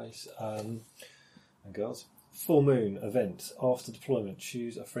clicking, guys and girls. Full Moon event. After deployment,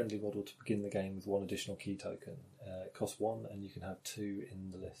 choose a friendly model to begin the game with 1 additional key token. It costs 1, and you can have 2 in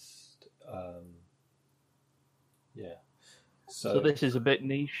the list. So this is a bit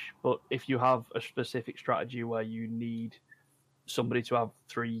niche, but if you have a specific strategy where you need somebody to have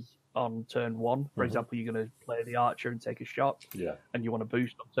 3 on turn 1, for example, you're going to play the archer and take a shot, and you want to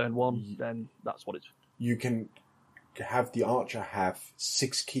boost on turn 1, then that's what it's. You can have the archer have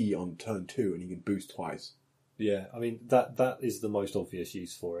 6 key on turn 2, and you can boost twice. Yeah, I mean that is the most obvious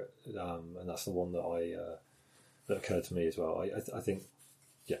use for it, and that's the one that that occurred to me as well. I think,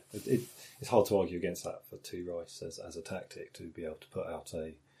 it's hard to argue against that for 2 rice as a tactic to be able to put out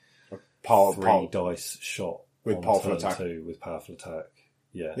a three dice shot with on powerful turn attack. 2 with powerful attack.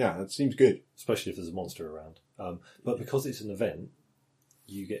 Yeah, that seems good. Especially if there's a monster around. But because it's an event,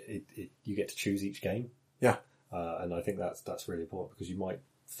 you get you get to choose each game. Yeah, and I think that's really important because you might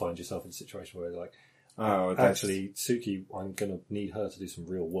find yourself in a situation where you're like, actually, Suki, I'm going to need her to do some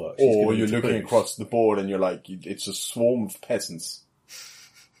real work. Or you're looking across the board and you're like, it's a swarm of peasants.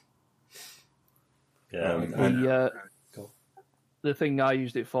 Yeah. The thing I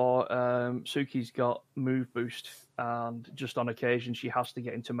used it for, Suki's got move boost, and just on occasion she has to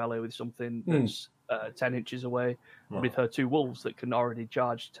get into melee with something that's 10 inches away with her 2 wolves that can already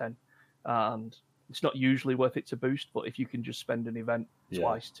charge 10. And it's not usually worth it to boost, but if you can just spend an event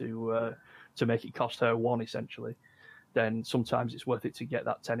twice to make it cost her 1 essentially, then sometimes it's worth it to get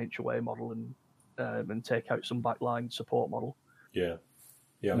that 10-inch away model and take out some backline support model. Yeah.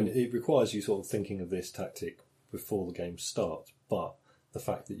 I mean, it requires you sort of thinking of this tactic before the game starts, but the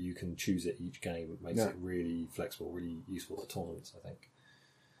fact that you can choose it each game makes it really flexible, really useful at tournaments, I think.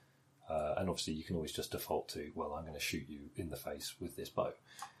 And obviously you can always just default to, well, I'm going to shoot you in the face with this bow.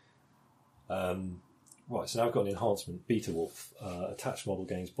 Right, so now I've got an enhancement, Beta Wolf. Attached model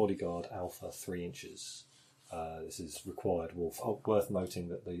gains bodyguard alpha 3 inches. This is required wolf. Oh, worth noting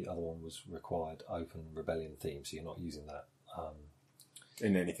that the other one was required open rebellion theme, so you're not using that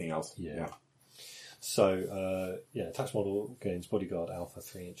in anything else. Yeah. So, attached model gains bodyguard alpha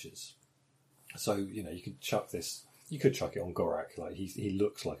 3 inches. So, you could chuck this. You could chuck it on Gorak. Like he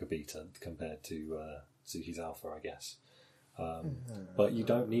looks like a beta compared to Suki's alpha, I guess. But you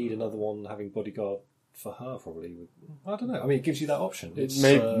don't need another one having bodyguard for her, probably. I don't know. I mean, it gives you that option.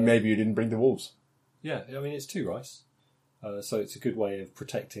 Maybe you didn't bring the wolves. Yeah, I mean, it's 2 rice. So it's a good way of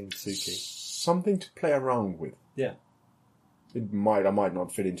protecting Suki. Something to play around with. Yeah. I might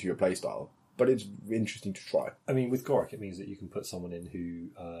not fit into your playstyle, but it's interesting to try. I mean, with Gorak, it means that you can put someone in who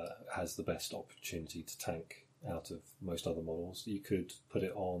has the best opportunity to tank out of most other models. You could put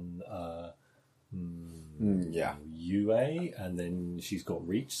it on UA, and then she's got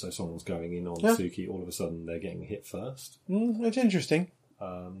reach, so someone's going in on Suki, all of a sudden they're getting hit first. That's interesting.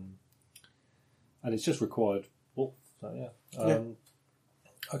 And it's just required wolf, so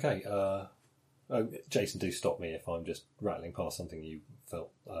okay. Jason, do stop me if I'm just rattling past something you feel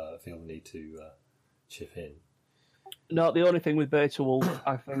the need to chip in. No, the only thing with Beta Wolf,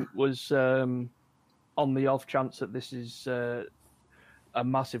 I think, was on the off chance that this is a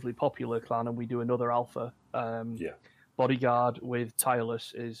massively popular clan and we do another alpha. Bodyguard with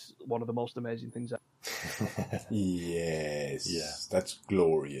Tireless is one of the most amazing things ever. Yes. Yeah. That's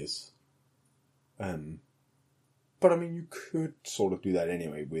glorious. But I mean, you could sort of do that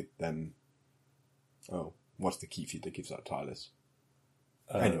anyway with what's the key feat that gives out Tireless?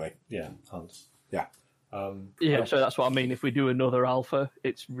 Anyway. Hunt. Yeah. So that's what I mean. If we do another alpha,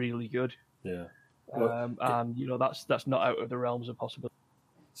 it's really good. Yeah. And that's not out of the realms of possibility.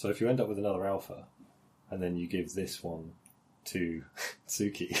 So if you end up with another alpha, and then you give this one to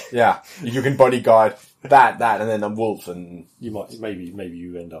Suki, you can bodyguard that, and then a wolf, and you might maybe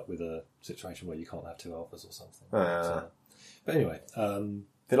you end up with a situation where you can't have 2 alphas or something. But anyway,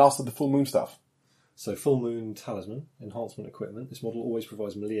 the last of the full moon stuff. So Full Moon Talisman, enhancement equipment. This model always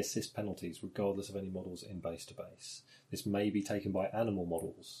provides melee assist penalties regardless of any models in base to base. This may be taken by animal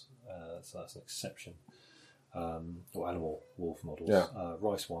models, so that's an exception. Or animal wolf models.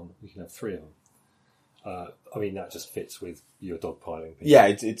 Rice one, you can have 3 of them. I mean, that just fits with your dogpiling. Yeah,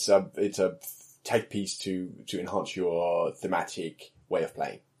 it's a tech piece to enhance your thematic way of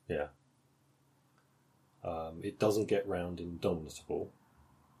playing. Yeah. It doesn't get round Indomitable.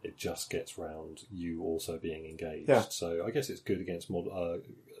 It just gets round you also being engaged. Yeah. So I guess it's good against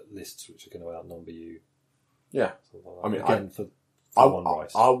lists which are going to outnumber you. Yeah. Like I mean, again, for one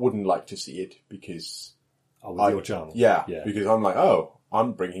rice. I wouldn't like to see it because... with your Jung. Yeah, because I'm like,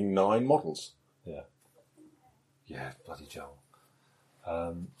 I'm bringing 9 models. Yeah. Yeah, bloody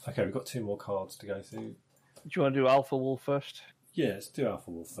Jung. Okay, we've got 2 more cards to go through. Do you want to do Alpha Wolf first? Yeah, let's do Alpha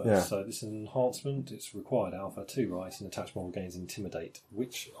Wolf first. Yeah. So this is an enhancement. It's required Alpha, 2 rice, and attached model gains Intimidate,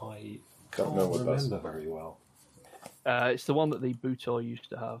 which I Don't can't know what remember very well. It's the one that the Buto used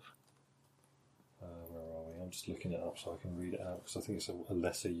to have. Where are we? I'm just looking it up so I can read it out, because I think it's a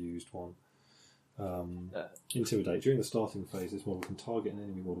lesser used one. Intimidate. During the starting phase, this model can target an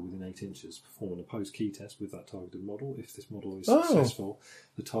enemy model within 8 inches. Perform an opposed key test with that targeted model. If this model is successful,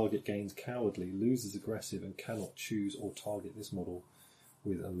 the target gains Cowardly, loses Aggressive, and cannot choose or target this model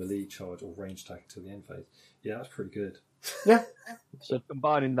with a melee charge or range attack until the end phase. Yeah, that's pretty good. Yeah. So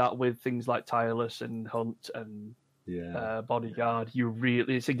combining that with things like Tireless and Hunt and Bodyguard, you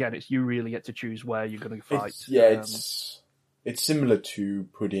really get to choose where you're going to fight. It's similar to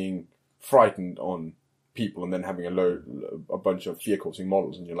putting Frightened on people and then having a bunch of fear-causing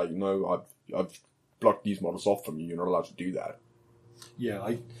models, and you're like, no, I've blocked these models off from you. You're not allowed to do that. Yeah,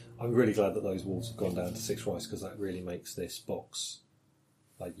 I'm really glad that those wolves have gone down to 6 rice, because that really makes this box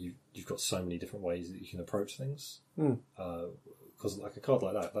like you've got so many different ways that you can approach things. Because like a card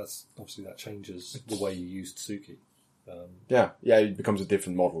like that changes the way you use Tsuki. It becomes a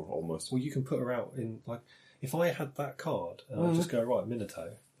different model almost. Well, you can put her out in, like, if I had that card and I just go, right,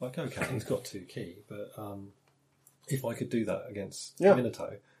 Minato, like, okay, he's got 2 key, but if I could do that against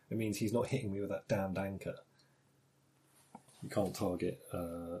Minato, it means he's not hitting me with that damned anchor. You can't target.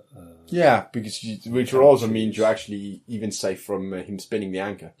 Because which also means you're actually even safe from him spinning the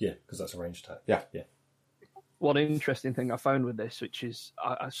anchor. Yeah, because that's a ranged attack. Yeah. One interesting thing I found with this, which is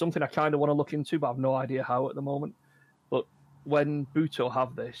something I kind of want to look into, but I've no idea how at the moment. But when Buto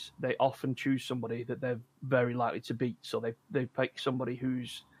have this, they often choose somebody that they're very likely to beat. So they pick somebody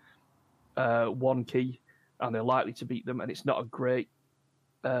who's 1 key, and they're likely to beat them. And it's not a great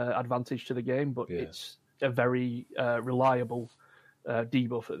advantage to the game, but it's a very reliable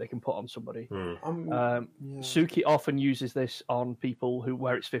debuff that they can put on somebody. Suki often uses this on people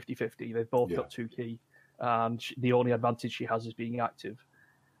where it's 50-50. They've both got 2 key, and the only advantage she has is being active.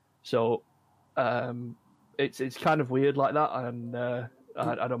 So it's kind of weird like that, and I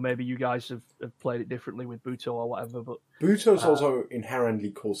don't know, maybe you guys have played it differently with Buto or whatever, but Buto's also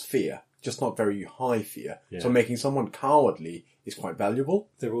inherently cause fear, just not very high fear. Yeah. So making someone cowardly is quite valuable.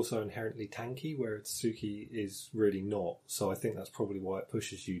 They're also inherently tanky, whereas Tsuki is really not. So I think that's probably why it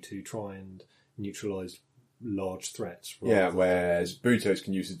pushes you to try and neutralise large threats. Whereas Buto's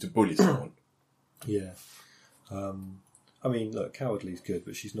can use it to bully someone. Yeah. I mean, look, Cowardly's good,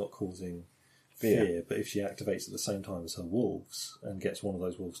 but she's not causing fear. But if she activates at the same time as her wolves and gets one of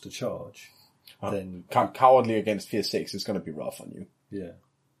those wolves to charge, then... Cowardly against Fear 6 is going to be rough on you. Yeah.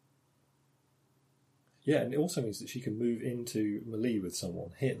 Yeah, and it also means that she can move into melee with someone,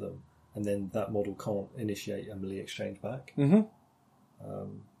 hit them, and then that model can't initiate a melee exchange back. Mm-hmm.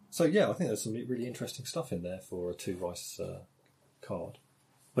 So yeah, I think there's some really interesting stuff in there for a 2 rice card.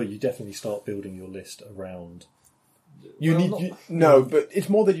 But you definitely start building your list around... but it's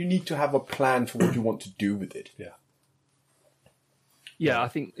more that you need to have a plan for what you want to do with it. Yeah. Yeah, I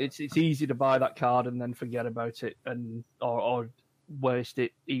think it's easy to buy that card and then forget about it, and or waste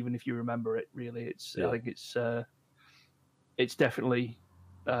it, even if you remember it. Really, I think it's definitely.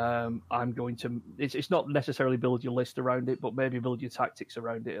 I'm going to. It's not necessarily build your list around it, but maybe build your tactics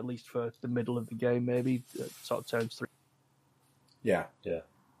around it, at least for the middle of the game. Maybe sort of turns 3. Yeah.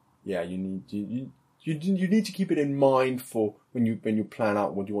 You need to keep it in mind for when you plan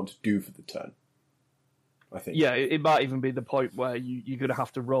out what you want to do for the turn. I think. Yeah, it might even be the point where you're going to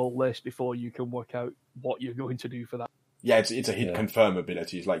have to roll this before you can work out what you're going to do for that. Yeah, it's a hit confirm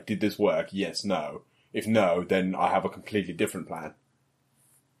ability. It's like, did this work? Yes, no. If no, then I have a completely different plan.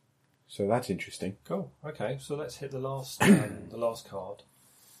 So that's interesting. Cool. Okay, so let's hit the last card.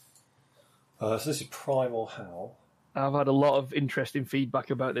 So this is Primal Howl. I've had a lot of interesting feedback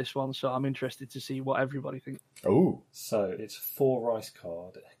about this one, so I'm interested to see what everybody thinks. Oh. So it's 4 rice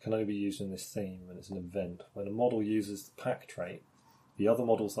card. It can only be used in this theme, and it's an event. When a model uses the pack trait, the other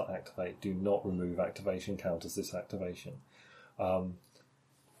models that activate do not remove activation counters this activation.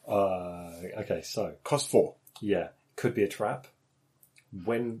 Okay, so... Cost 4. Yeah. Could be a trap.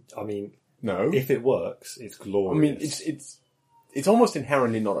 No. If it works, it's glorious. I mean, it's almost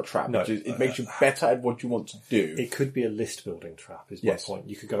inherently not a trap. No, it makes you better at what you want to do. It could be a list building trap, is my point.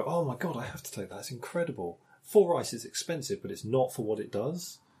 You could go, oh my god, I have to take that. It's incredible. 4 rice is expensive, but it's not for what it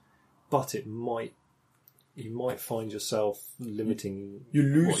does. but you might find yourself limiting You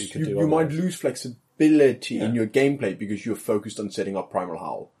lose. what you can do. You might otherwise. lose flexibility in your gameplay because you're focused on setting up Primal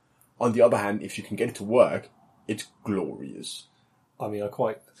Howl. On the other hand, if you can get it to work, it's glorious. I mean,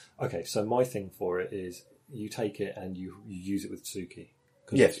 okay. So my thing for it is you take it and you use it with Tsuki.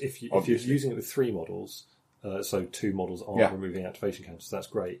 Yes, if you're obviously. using it with 3 models, so 2 models aren't removing activation counters, that's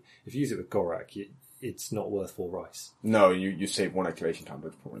great. If you use it with Gorak, it's not worth 4 rice. No, you save 1 activation time, but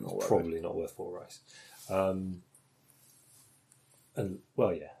it's probably not worth it. Probably not worth 4 rice. And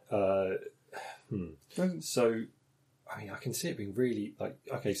well, yeah. So, I mean, I can see it being really like,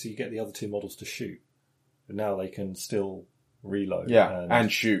 okay, so you get the other 2 models to shoot, but now they can still reload. Yeah,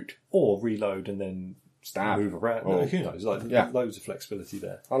 and shoot. Or reload and then Stab. move around. Or- No, who knows? Like, loads of flexibility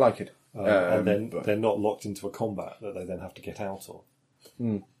there. I like it. And then but- they're not locked into a combat that they then have to get out of.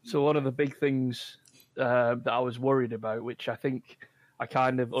 So one of the big things that I was worried about, which I think I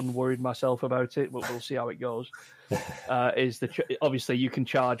kind of unworried myself about it, but we'll see how it goes, is obviously you can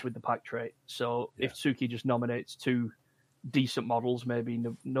charge with the pack trait. So if Tsuki just nominates 2 decent models, maybe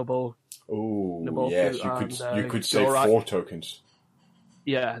Nobo. Oh, Naboku yes, you could save Gorak. 4 tokens.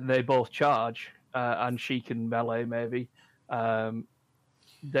 Yeah, they both charge, and she can melee maybe.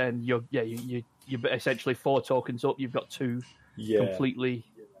 Then you're essentially 4 tokens up. You've got 2 completely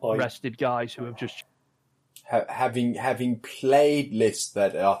rested guys who have just. Having played lists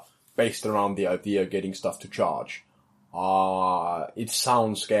that are based around the idea of getting stuff to charge, it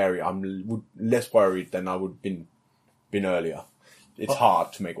sounds scary. I'm less worried than I would have been earlier. It's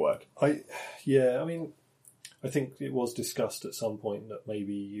hard to make work. I mean, I think it was discussed at some point that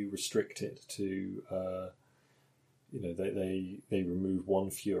maybe you restrict it to, they remove 1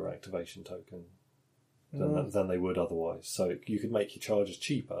 fewer activation token than they would otherwise. So you could make your charges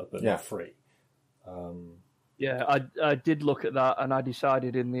cheaper, but not free. Yeah, I did look at that, and I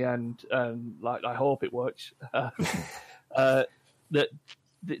decided in the end, I hope it works, that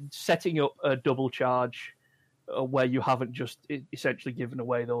setting up a double charge where you haven't just essentially given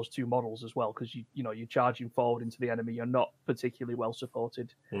away those 2 models as well, because you're charging forward into the enemy, you're not particularly well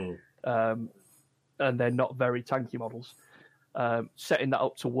supported, and they're not very tanky models. Setting that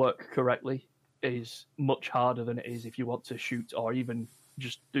up to work correctly is much harder than it is if you want to shoot or even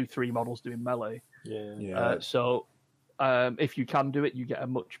just do 3 models doing melee. So if you can do it, you get a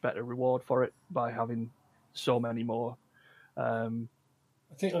much better reward for it by having so many more. I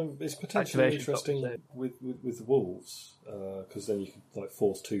think it's potentially interesting with the wolves, because then you can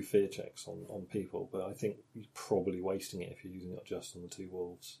force 2 fear checks on people. But I think you're probably wasting it if you're using it just on the 2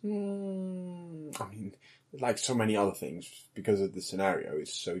 wolves. I mean, like so many other things, because of the scenario,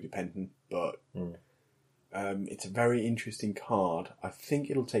 it's so dependent. But it's a very interesting card. I think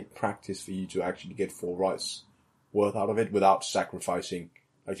it'll take practice for you to actually get 4 rights worth out of it without sacrificing,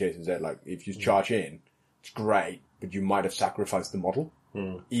 like Jason said. Like if you charge in, it's great, but you might have sacrificed the model.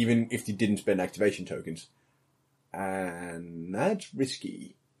 Even if you didn't spend activation tokens. And that's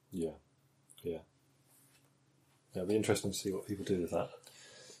risky. Yeah. It'll be interesting to see what people do with that.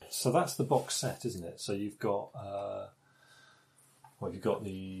 So that's the box set, isn't it? So you've got you've got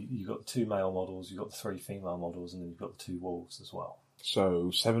the 2 male models, you've got the 3 female models, and then you've got the 2 wolves as well. So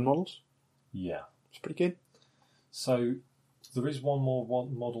 7 models? Yeah. It's pretty good. So there is one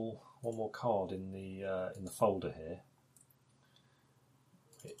more card in the folder here,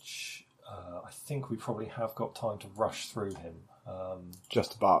 which I think we probably have got time to rush through him.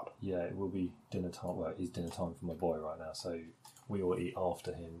 Just about. Yeah, it will be dinner time. Well, it is dinner time for my boy right now, so we all eat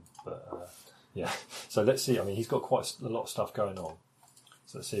after him. But yeah, so let's see. I mean, he's got quite a lot of stuff going on.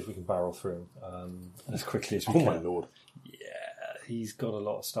 So let's see if we can barrel through him as quickly as we can. Oh my lord. Yeah, he's got a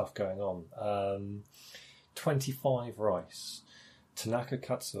lot of stuff going on. 25 rice. Tanaka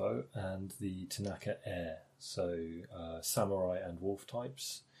Katsuo and the Tanaka Air. So samurai and wolf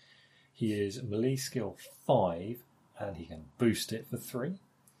types. He is melee skill 5 and he can boost it for 3.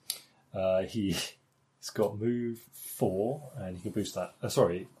 He's got move 4 and he can boost that.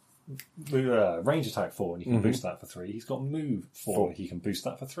 Range attack 4 and he can boost that for 3. He's got move 4 and he can boost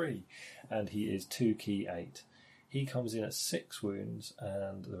that for 3. And he is 2 key 8. He comes in at 6 wounds,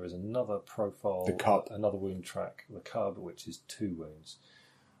 and there is another profile, the cub, another wound track, the cub, which is 2 wounds.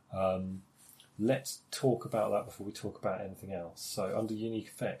 Let's talk about that before we talk about anything else. So, under unique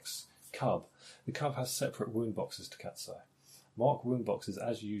effects, cub. The cub has separate wound boxes to Katsuo. Mark wound boxes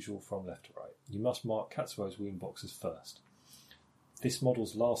as usual from left to right. You must mark Katsuo's wound boxes first. This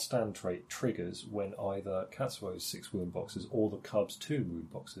model's last stand trait triggers when either Katsuo's 6 wound boxes or the cub's 2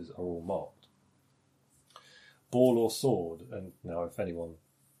 wound boxes are all marked. Ball or sword, and now if anyone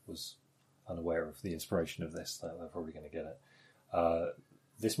was unaware of the inspiration of this, they're probably going to get it.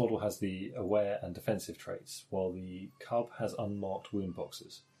 This model has the aware and defensive traits, while the Cub has unmarked wound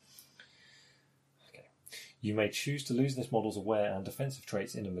boxes. Okay. You may choose to lose this model's aware and defensive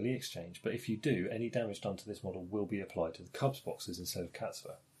traits in a melee exchange, but if you do, any damage done to this model will be applied to the Cub's boxes instead of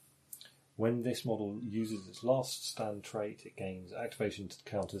Catsver. When this model uses its last stand trait, it gains activation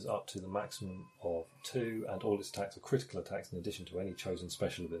counters up to the maximum of 2, and all its attacks are critical attacks in addition to any chosen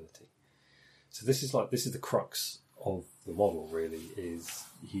special ability. So this is the crux of the model, really, is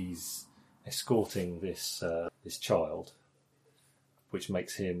he's escorting this child, which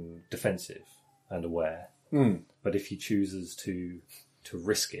makes him defensive and aware. But if he chooses to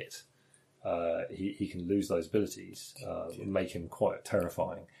risk it, he can lose those abilities, make him quite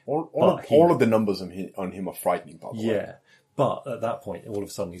terrifying. All of the numbers on him are frightening, by the way. Yeah, but at that point, all of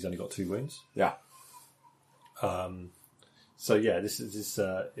a sudden, he's only got 2 wounds. Yeah. So yeah, this is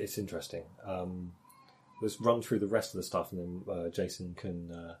it's interesting. Let's run through the rest of the stuff, and then Jason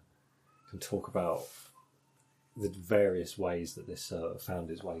can talk about the various ways that this found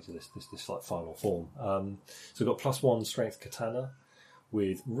its way to this like final form. So we've got +1 strength katana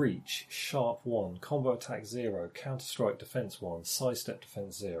with reach, sharp 1, combo attack 0, counter strike defense 1, sidestep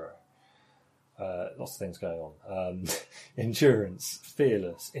defense 0. Lots of things going on. Endurance,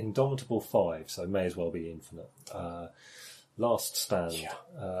 fearless, indomitable 5, so may as well be infinite. Last stand,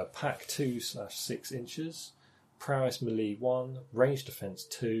 pack 2/6 inches, prowess melee 1, range defense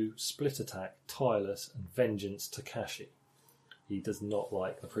 2, split attack, tireless, and vengeance Takashi. He does not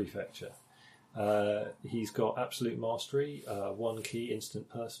like the prefecture. He's got absolute mastery, 1 key instant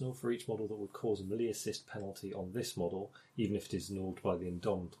personal for each model that would cause a melee assist penalty on this model, even if it is annulled by the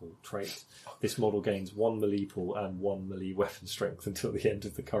indomitable trait. This model gains 1 melee pool and 1 melee weapon strength until the end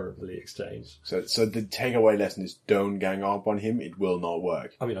of the current melee exchange. So the takeaway lesson is don't gang up on him, it will not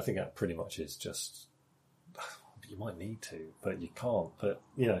work. I mean, I think that pretty much is just... You might need to, but you can't. But,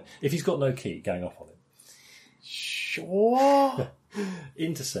 if he's got no key, gang up on him. Sure.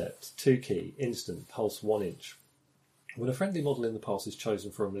 Intercept, 2 key, instant, pulse 1 inch. When a friendly model in the pulse is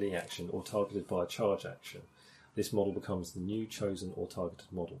chosen for a melee action or targeted by a charge action, this model becomes the new chosen or targeted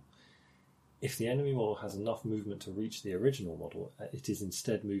model. If the enemy model has enough movement to reach the original model, it is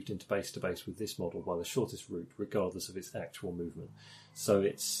instead moved into base to base with this model by the shortest route, regardless of its actual movement. So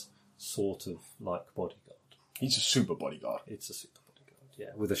it's sort of like Bodyguard. He's a super bodyguard. It's a super bodyguard,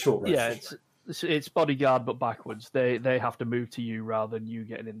 yeah, with a short range. Yeah, it's Bodyguard but backwards. They have to move to you rather than you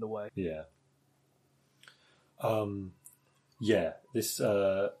getting in the way. Yeah. Yeah, this...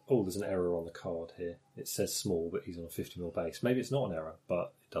 there's an error on the card here. It says small, but he's on a 50mm base. Maybe it's not an error,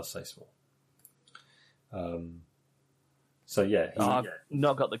 but it does say small. So, yeah. I've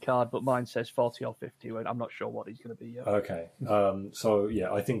not got the card, but mine says 40 or 50, and I'm not sure what he's going to be yet. Okay. So,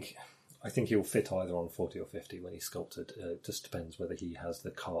 yeah, I think he'll fit either on 40 or 50 when he's sculpted. It just depends whether he has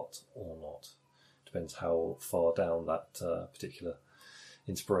the cart or not. Depends how far down that particular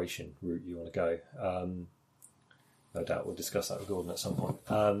inspiration route you want to go. No doubt we'll discuss that with Gordon at some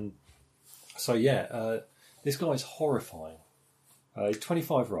point. So yeah, this guy's horrifying. He's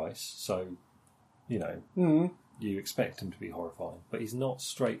 25 rice, so, you expect him to be horrifying. But he's not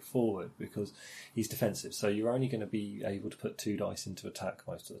straightforward because he's defensive, so you're only going to be able to put 2 dice into attack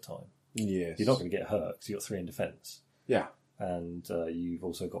most of the time. Yes. You're not going to get hurt because you've got 3 in defence. Yeah. And you've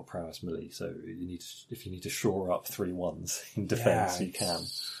also got prowess melee, so if you need to shore up 3 ones in defence, you can.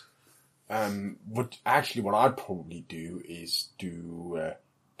 What I'd probably do is do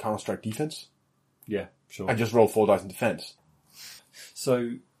Counter-Strike defense. Yeah, sure. And just roll 4 dice in defense.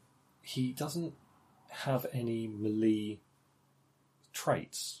 So he doesn't have any melee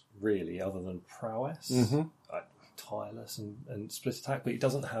traits, really, other than prowess, tireless and split attack, but he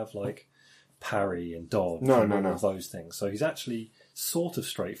doesn't have, like, parry and dodge and all of those things. So he's actually sort of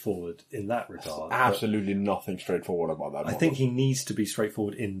straightforward in that regard. Absolutely nothing straightforward about that model. I think he needs to be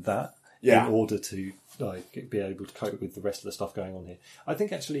straightforward in that in order to be able to cope with the rest of the stuff going on here. I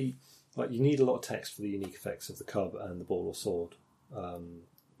think actually, like, you need a lot of text for the unique effects of the Cub and the Ball or Sword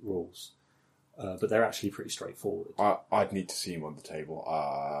rules, but they're actually pretty straightforward. I'd need to see him on the table.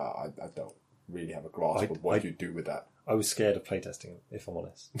 I don't really have a grasp of what you do with that. I was scared of playtesting, if I'm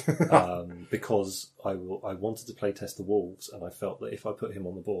honest, because I wanted to playtest the Wolves, and I felt that if I put him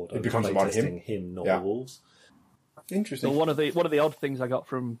on the board, I was playtesting him, not the Wolves. Interesting. So one of the odd things I got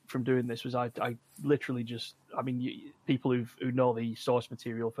from doing this was I literally just, people who know the source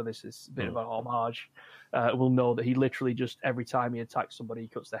material for this is a bit of a homage, will know that he literally just, every time he attacks somebody, he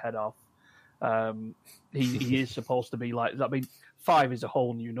cuts their head off. He is supposed to be like, 5 is a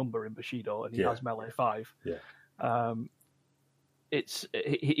whole new number in Bushido, and he has melee 5. Yeah.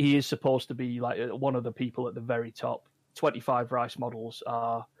 He is supposed to be like one of the people at the very top 25 rice models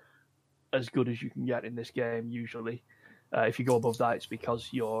are as good as you can get in this game usually. If you go above that, it's because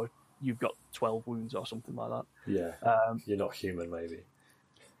you've got 12 wounds or something like that. Yeah, you're not human, maybe.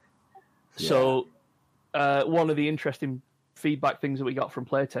 So one of the interesting feedback things that we got from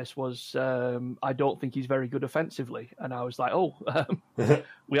playtest was I don't think he's very good offensively, and I was like,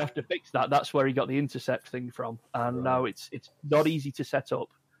 we have to fix that. That's where he got the intercept thing from, and now it's not easy to set up,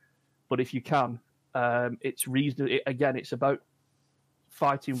 but if you can, it's reasonable. Again, it's about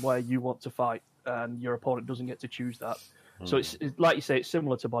fighting where you want to fight, and your opponent doesn't get to choose that. So it's like you say, it's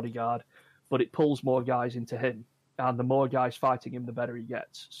similar to Bodyguard, but it pulls more guys into him, and the more guys fighting him, the better he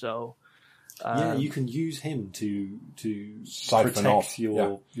gets. So you can use him to Siphon protect off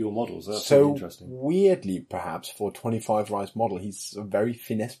your models. That's so really interesting. weirdly, perhaps for 25 rice model, he's a very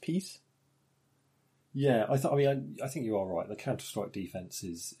finesse piece. Yeah, I think you are right. The Counter-Strike defense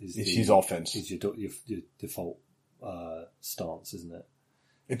is his offense. Is your default stance, isn't it?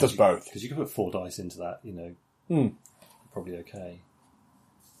 It does both. Because you can put 4 dice into that, probably okay.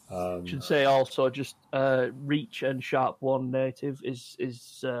 Should say also just reach and sharp 1 native is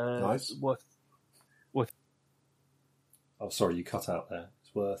nice. worth. Oh, sorry, you cut out there.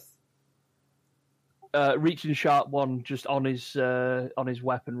 It's worth. Reach and sharp 1 just on his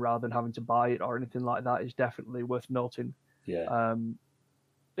weapon rather than having to buy it or anything like that is definitely worth noting. Yeah.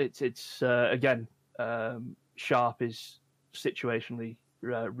 It's again, sharp is situationally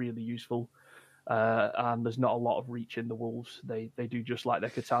really useful. And there's not a lot of reach in the wolves. They do just like their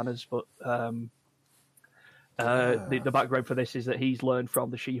katanas, but the background for this is that he's learned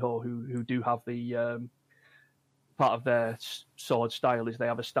from the Shiho who do have the part of their sword style is they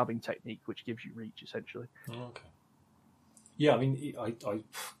have a stabbing technique which gives you reach essentially. Okay. Yeah, I mean, I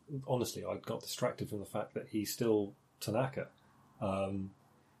honestly I got distracted from the fact that he's still Tanaka.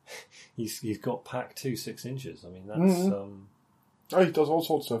 He's got pack 2 6 inches. I mean that's he does all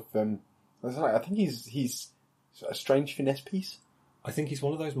sorts of. I think he's a strange finesse piece. I think he's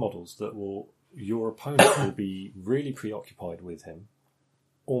one of those models that your opponent will be really preoccupied with him,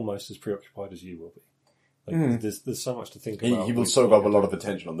 almost as preoccupied as you will be. Like, there's so much to think about. He will soak up a lot of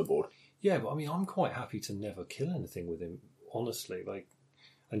attention on the board. Yeah, but I mean, I'm quite happy to never kill anything with him, honestly.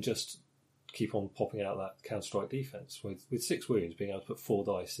 And just keep on popping out that Counter-Strike defense with 6 wounds, being able to put 4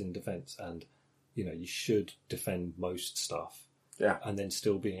 dice in defense, and you should defend most stuff. Yeah, and then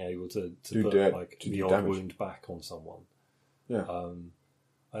still being able to put the odd damage. wound back on someone. Yeah, and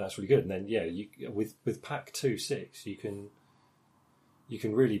that's really good. And then with pack 2 6, you can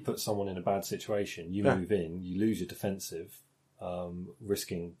really put someone in a bad situation. You move in, you lose your defensive,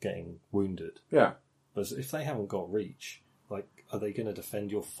 risking getting wounded. Yeah, but if they haven't got reach, are they going to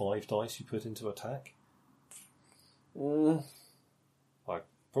defend your 5 dice you put into attack? Probably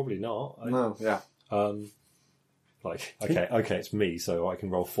not. No, yeah. Okay, it's me, so I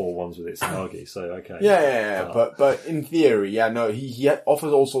can roll 4 ones with Itsunagi, so okay. Yeah. But in theory, he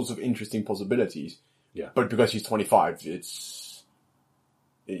offers all sorts of interesting possibilities. Yeah. But because he's 25,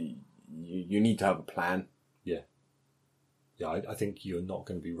 you need to have a plan. Yeah. Yeah, I think you're not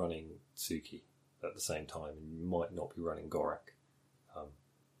going to be running Tsuki at the same time, and you might not be running Gorak.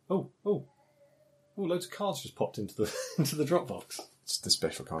 Loads of cards just popped into the into the Dropbox. It's the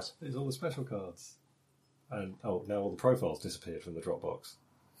special cards. There's all the special cards. And now all the profiles disappeared from the Dropbox.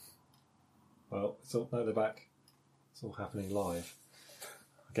 Well, they're back. It's all happening live.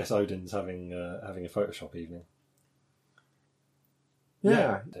 I guess Odin's having a Photoshop evening.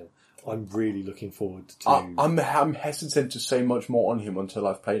 Yeah. I'm really looking forward to. I'm hesitant to say much more on him until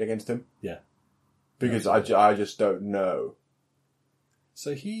I've played against him. Yeah. Because I just don't know.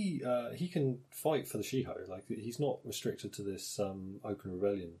 So he can fight for the Shiho. He's not restricted to this Open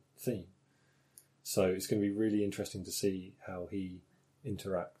Rebellion theme. So it's going to be really interesting to see how he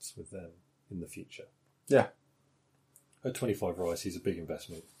interacts with them in the future. Yeah. At 25 rice, he's a big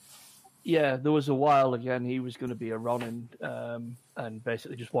investment. Yeah, there was a while again he was going to be a Ronin and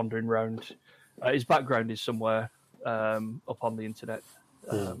basically just wandering around. His background is somewhere up on the internet.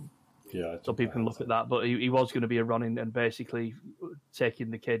 So people can look at that. But he was going to be a Ronin and basically taking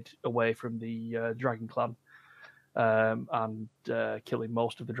the kid away from the Dragon Clan and killing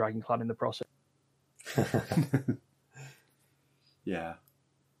most of the Dragon Clan in the process. Yeah.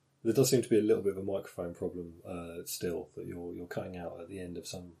 There does seem to be a little bit of a microphone problem still that you're cutting out at the end of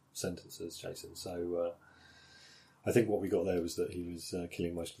some sentences, Jason. So I think what we got there was that he was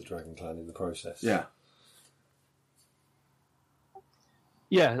killing most of the Dragon Clan in the process. Yeah.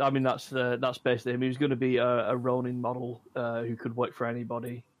 Yeah, I mean that's basically him. He was going to be a Ronin model who could work for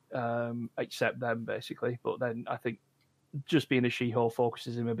anybody except them, basically. But then I think just being a Shiho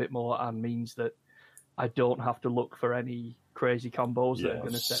focuses him a bit more and means that I don't have to look for any crazy combos that Yeah, are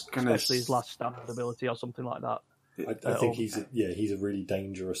going to set, gonna especially his last standard ability or something like that. I think he's a really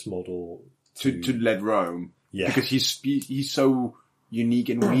dangerous model to let roam. Yeah. Because he's so unique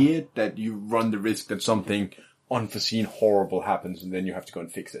and weird that you run the risk that something unforeseen horrible happens and then you have to go and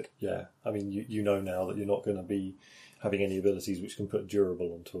fix it. Yeah, I mean, you know now that you're not going to be having any abilities which can put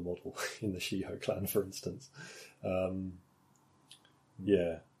durable onto a model in the Shiho clan, for instance.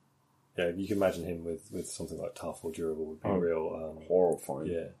 Yeah, you can imagine him with something like tough or durable would be real Horrifying.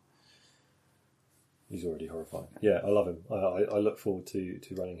 Yeah, he's already horrifying. Yeah, I love him. I look forward to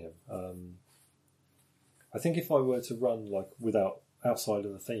running him. I think if I were to run outside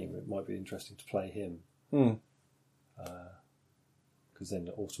of the theme, it might be interesting to play him. Because then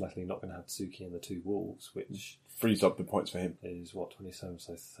automatically not going to have Tsuki and the two wolves, which Frees up the points for him. is 27,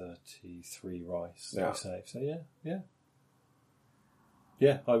 so 33 rice. Yeah. Save. So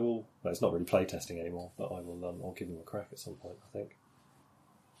yeah. I will. Well, it's not really playtesting anymore, but I will. I'll give him a crack at some point.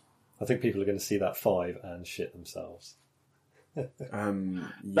 I think people are going to see that 5 and shit themselves.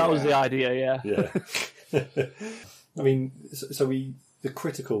 That was the idea, yeah. Yeah. I mean, the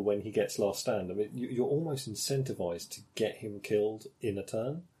critical when he gets last stand. I mean, you're almost incentivized to get him killed in a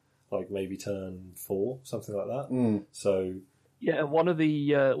turn, like maybe turn 4, something like that. So yeah, one of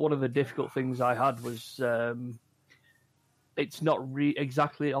the difficult things I had was it's not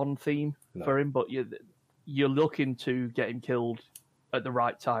exactly on theme for him, but you're looking to get him killed at the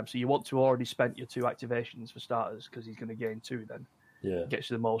right time. So you want to already spent your 2 activations for starters because he's going to gain 2 then. Yeah, gets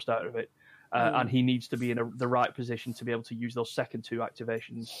you the most out of it. And he needs to be in the right position to be able to use those second 2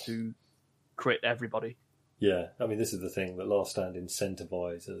 activations to crit everybody. Yeah, I mean, this is the thing that Last Stand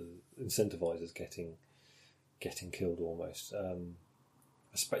incentivizes getting killed almost.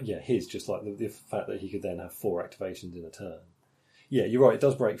 His just like the fact that he could then have 4 activations in a turn. Yeah, you're right. It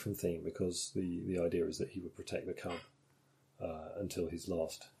does break from theme because the idea is that he would protect the cub until his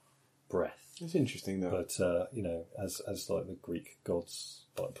last breath. It's interesting though. But as like the Greek gods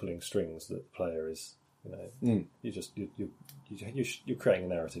like pulling strings, that the player is, you're creating a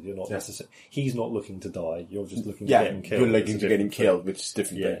narrative. You're not necessarily. He's not looking to die. You're just looking to get him killed. You're looking to get him killed, which is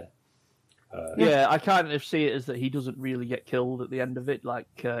different. Yeah. I kind of see it as that he doesn't really get killed at the end of it. Like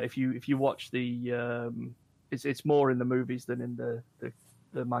if you watch the, it's more in the movies than in the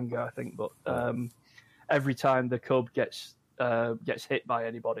manga, I think. But every time the cub gets hit by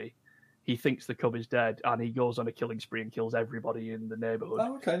anybody, he thinks the cub is dead, and he goes on a killing spree and kills everybody in the neighbourhood.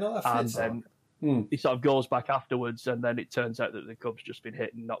 Oh, okay, no, that fits. And then he sort of goes back afterwards, and then it turns out that the cub's just been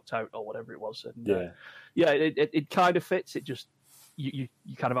hit and knocked out, or whatever it was. And it kind of fits. It just you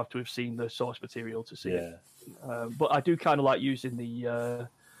kind of have to have seen the source material to see it. But I do kind of like using the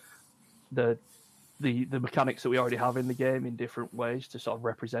mechanics that we already have in the game in different ways to sort of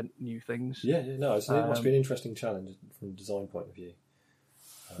represent new things. It must be an interesting challenge from a design point of view.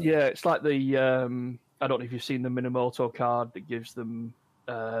 It's like the I don't know if you've seen the Minamoto card that gives them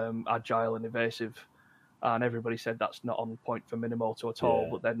agile and evasive, and everybody said that's not on point for Minamoto at all.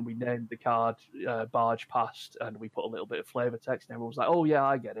 But then we named the card Barge Past, and we put a little bit of flavor text, and everyone was like, "Oh yeah,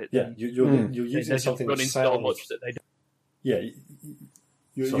 I get it." Yeah, you're using something that sounds so much that they don't. Yeah.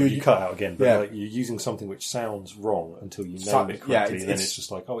 You cut out again, but like you're using something which sounds wrong until you name it correctly, and then it's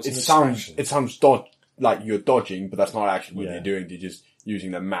just like, it's an abstraction. It sounds like you're dodging, but that's not actually what you're doing. You're just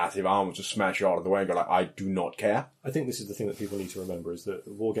using the massive armor to smash you out of the way and go like, I do not care. I think this is the thing that people need to remember, is that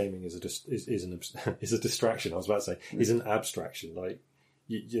wargaming is a distraction. I was about to say, is an abstraction. Like,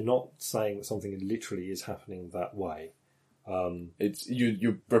 you're not saying that something literally is happening that way. It's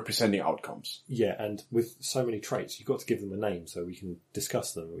you're representing outcomes. Yeah, and with so many traits, you've got to give them a name so we can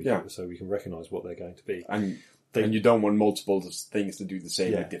discuss them. So we can recognise what they're going to be. And you don't want multiple things to do the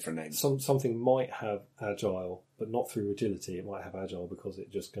same with different names. Something might have agile, but not through agility. It might have agile because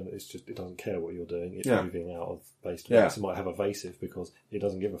it doesn't care what you're doing. It's moving out of base to base. It might have evasive because it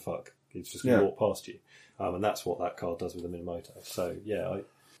doesn't give a fuck. It's just going to walk past you. And that's what that card does with the Minamoto. So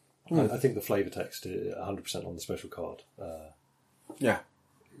I think the flavour text 100% on the special card.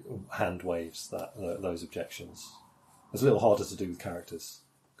 Hand waves those objections. It's a little harder to do with characters,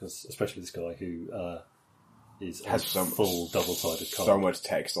 because especially this guy who has some full double-sided card. So much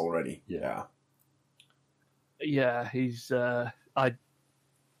text already. Yeah, he's. I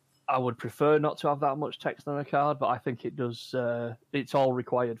would prefer not to have that much text on a card, but I think it does. It's all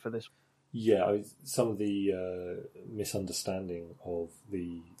required for this. Yeah, some of the misunderstanding of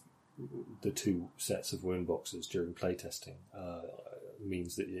the 2 sets of wound boxes during playtesting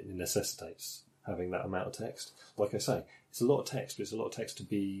means that it necessitates having that amount of text. Like I say, it's a lot of text, but it's a lot of text to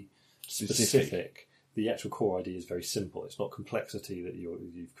be specific. the actual core idea is very simple. It's not complexity that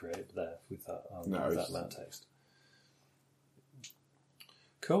you've created there with that, with that map text.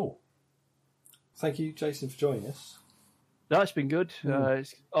 Cool. Thank you, Jason, for joining us. No, it's been good.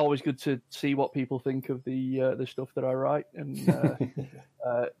 It's always good to see what people think of the stuff that I write, and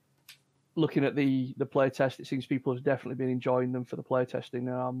looking at the playtest, it seems people have definitely been enjoying them for the playtesting,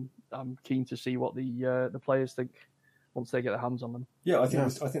 and I'm keen to see what the players think once they get their hands on them. Yeah, I think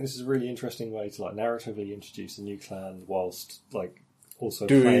this is a really interesting way to like narratively introduce a new clan whilst like also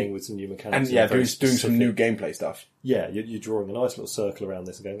playing with some new mechanics and doing some new gameplay stuff. Yeah, you're drawing a nice little circle around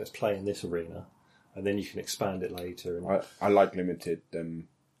this and going, let's play in this arena, and then you can expand it later. And I like limited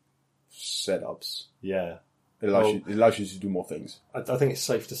setups. Yeah. It allows you to do more things. I think it's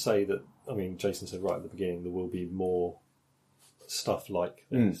safe to say that, I mean, Jason said right at the beginning, there will be more stuff like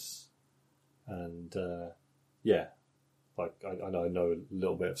this. And, like, I know a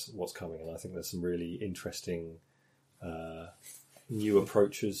little bit of what's coming, and I think there's some really interesting new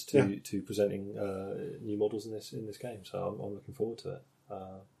approaches to presenting new models in this game. So I'm looking forward to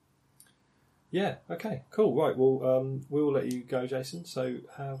it. Okay, cool. Right, well, we will let you go, Jason. So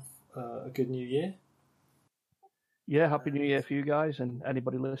have a good new year. Yeah, Happy New Year for you guys and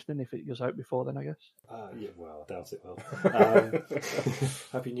anybody listening, if it goes out before then, I guess. Well, I doubt it will.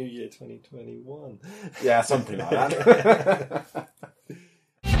 Happy New Year 2021. Yeah, something like that.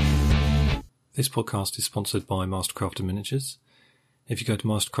 This podcast is sponsored by Mastercrafter Miniatures. If you go to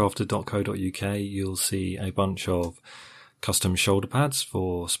mastercrafter.co.uk, you'll see a bunch of custom shoulder pads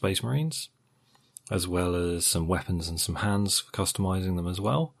for Space Marines, as well as some weapons and some hands for customising them as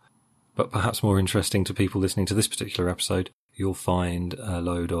well. But perhaps more interesting to people listening to this particular episode, you'll find a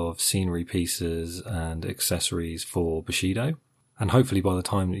load of scenery pieces and accessories for Bushido. And hopefully by the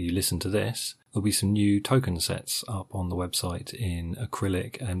time that you listen to this, there'll be some new token sets up on the website in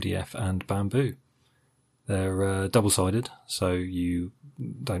acrylic, MDF and bamboo. They're double-sided, so you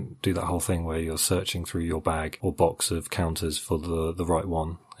don't do that whole thing where you're searching through your bag or box of counters for the right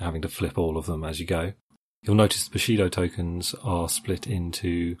one, having to flip all of them as you go. You'll notice the Bushido tokens are split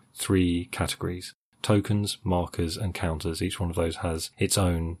into 3 categories. Tokens, markers and counters. Each one of those has its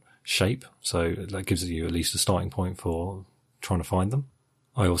own shape, so that gives you at least a starting point for trying to find them.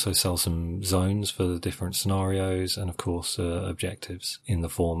 I also sell some zones for the different scenarios and of course objectives in the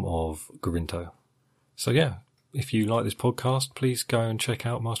form of Grinto. So yeah, if you like this podcast, please go and check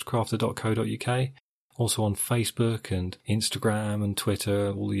out mastercrafter.co.uk. Also on Facebook and Instagram and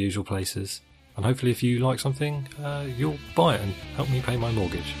Twitter, all the usual places. And hopefully if you like something, you'll buy it and help me pay my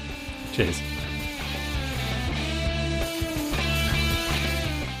mortgage. Cheers.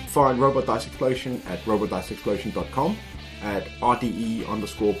 Find Robot Dice Explosion at robotdiceexplosion.com, at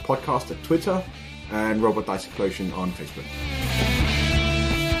RDE_podcast at Twitter, and Robot Dice Explosion on Facebook.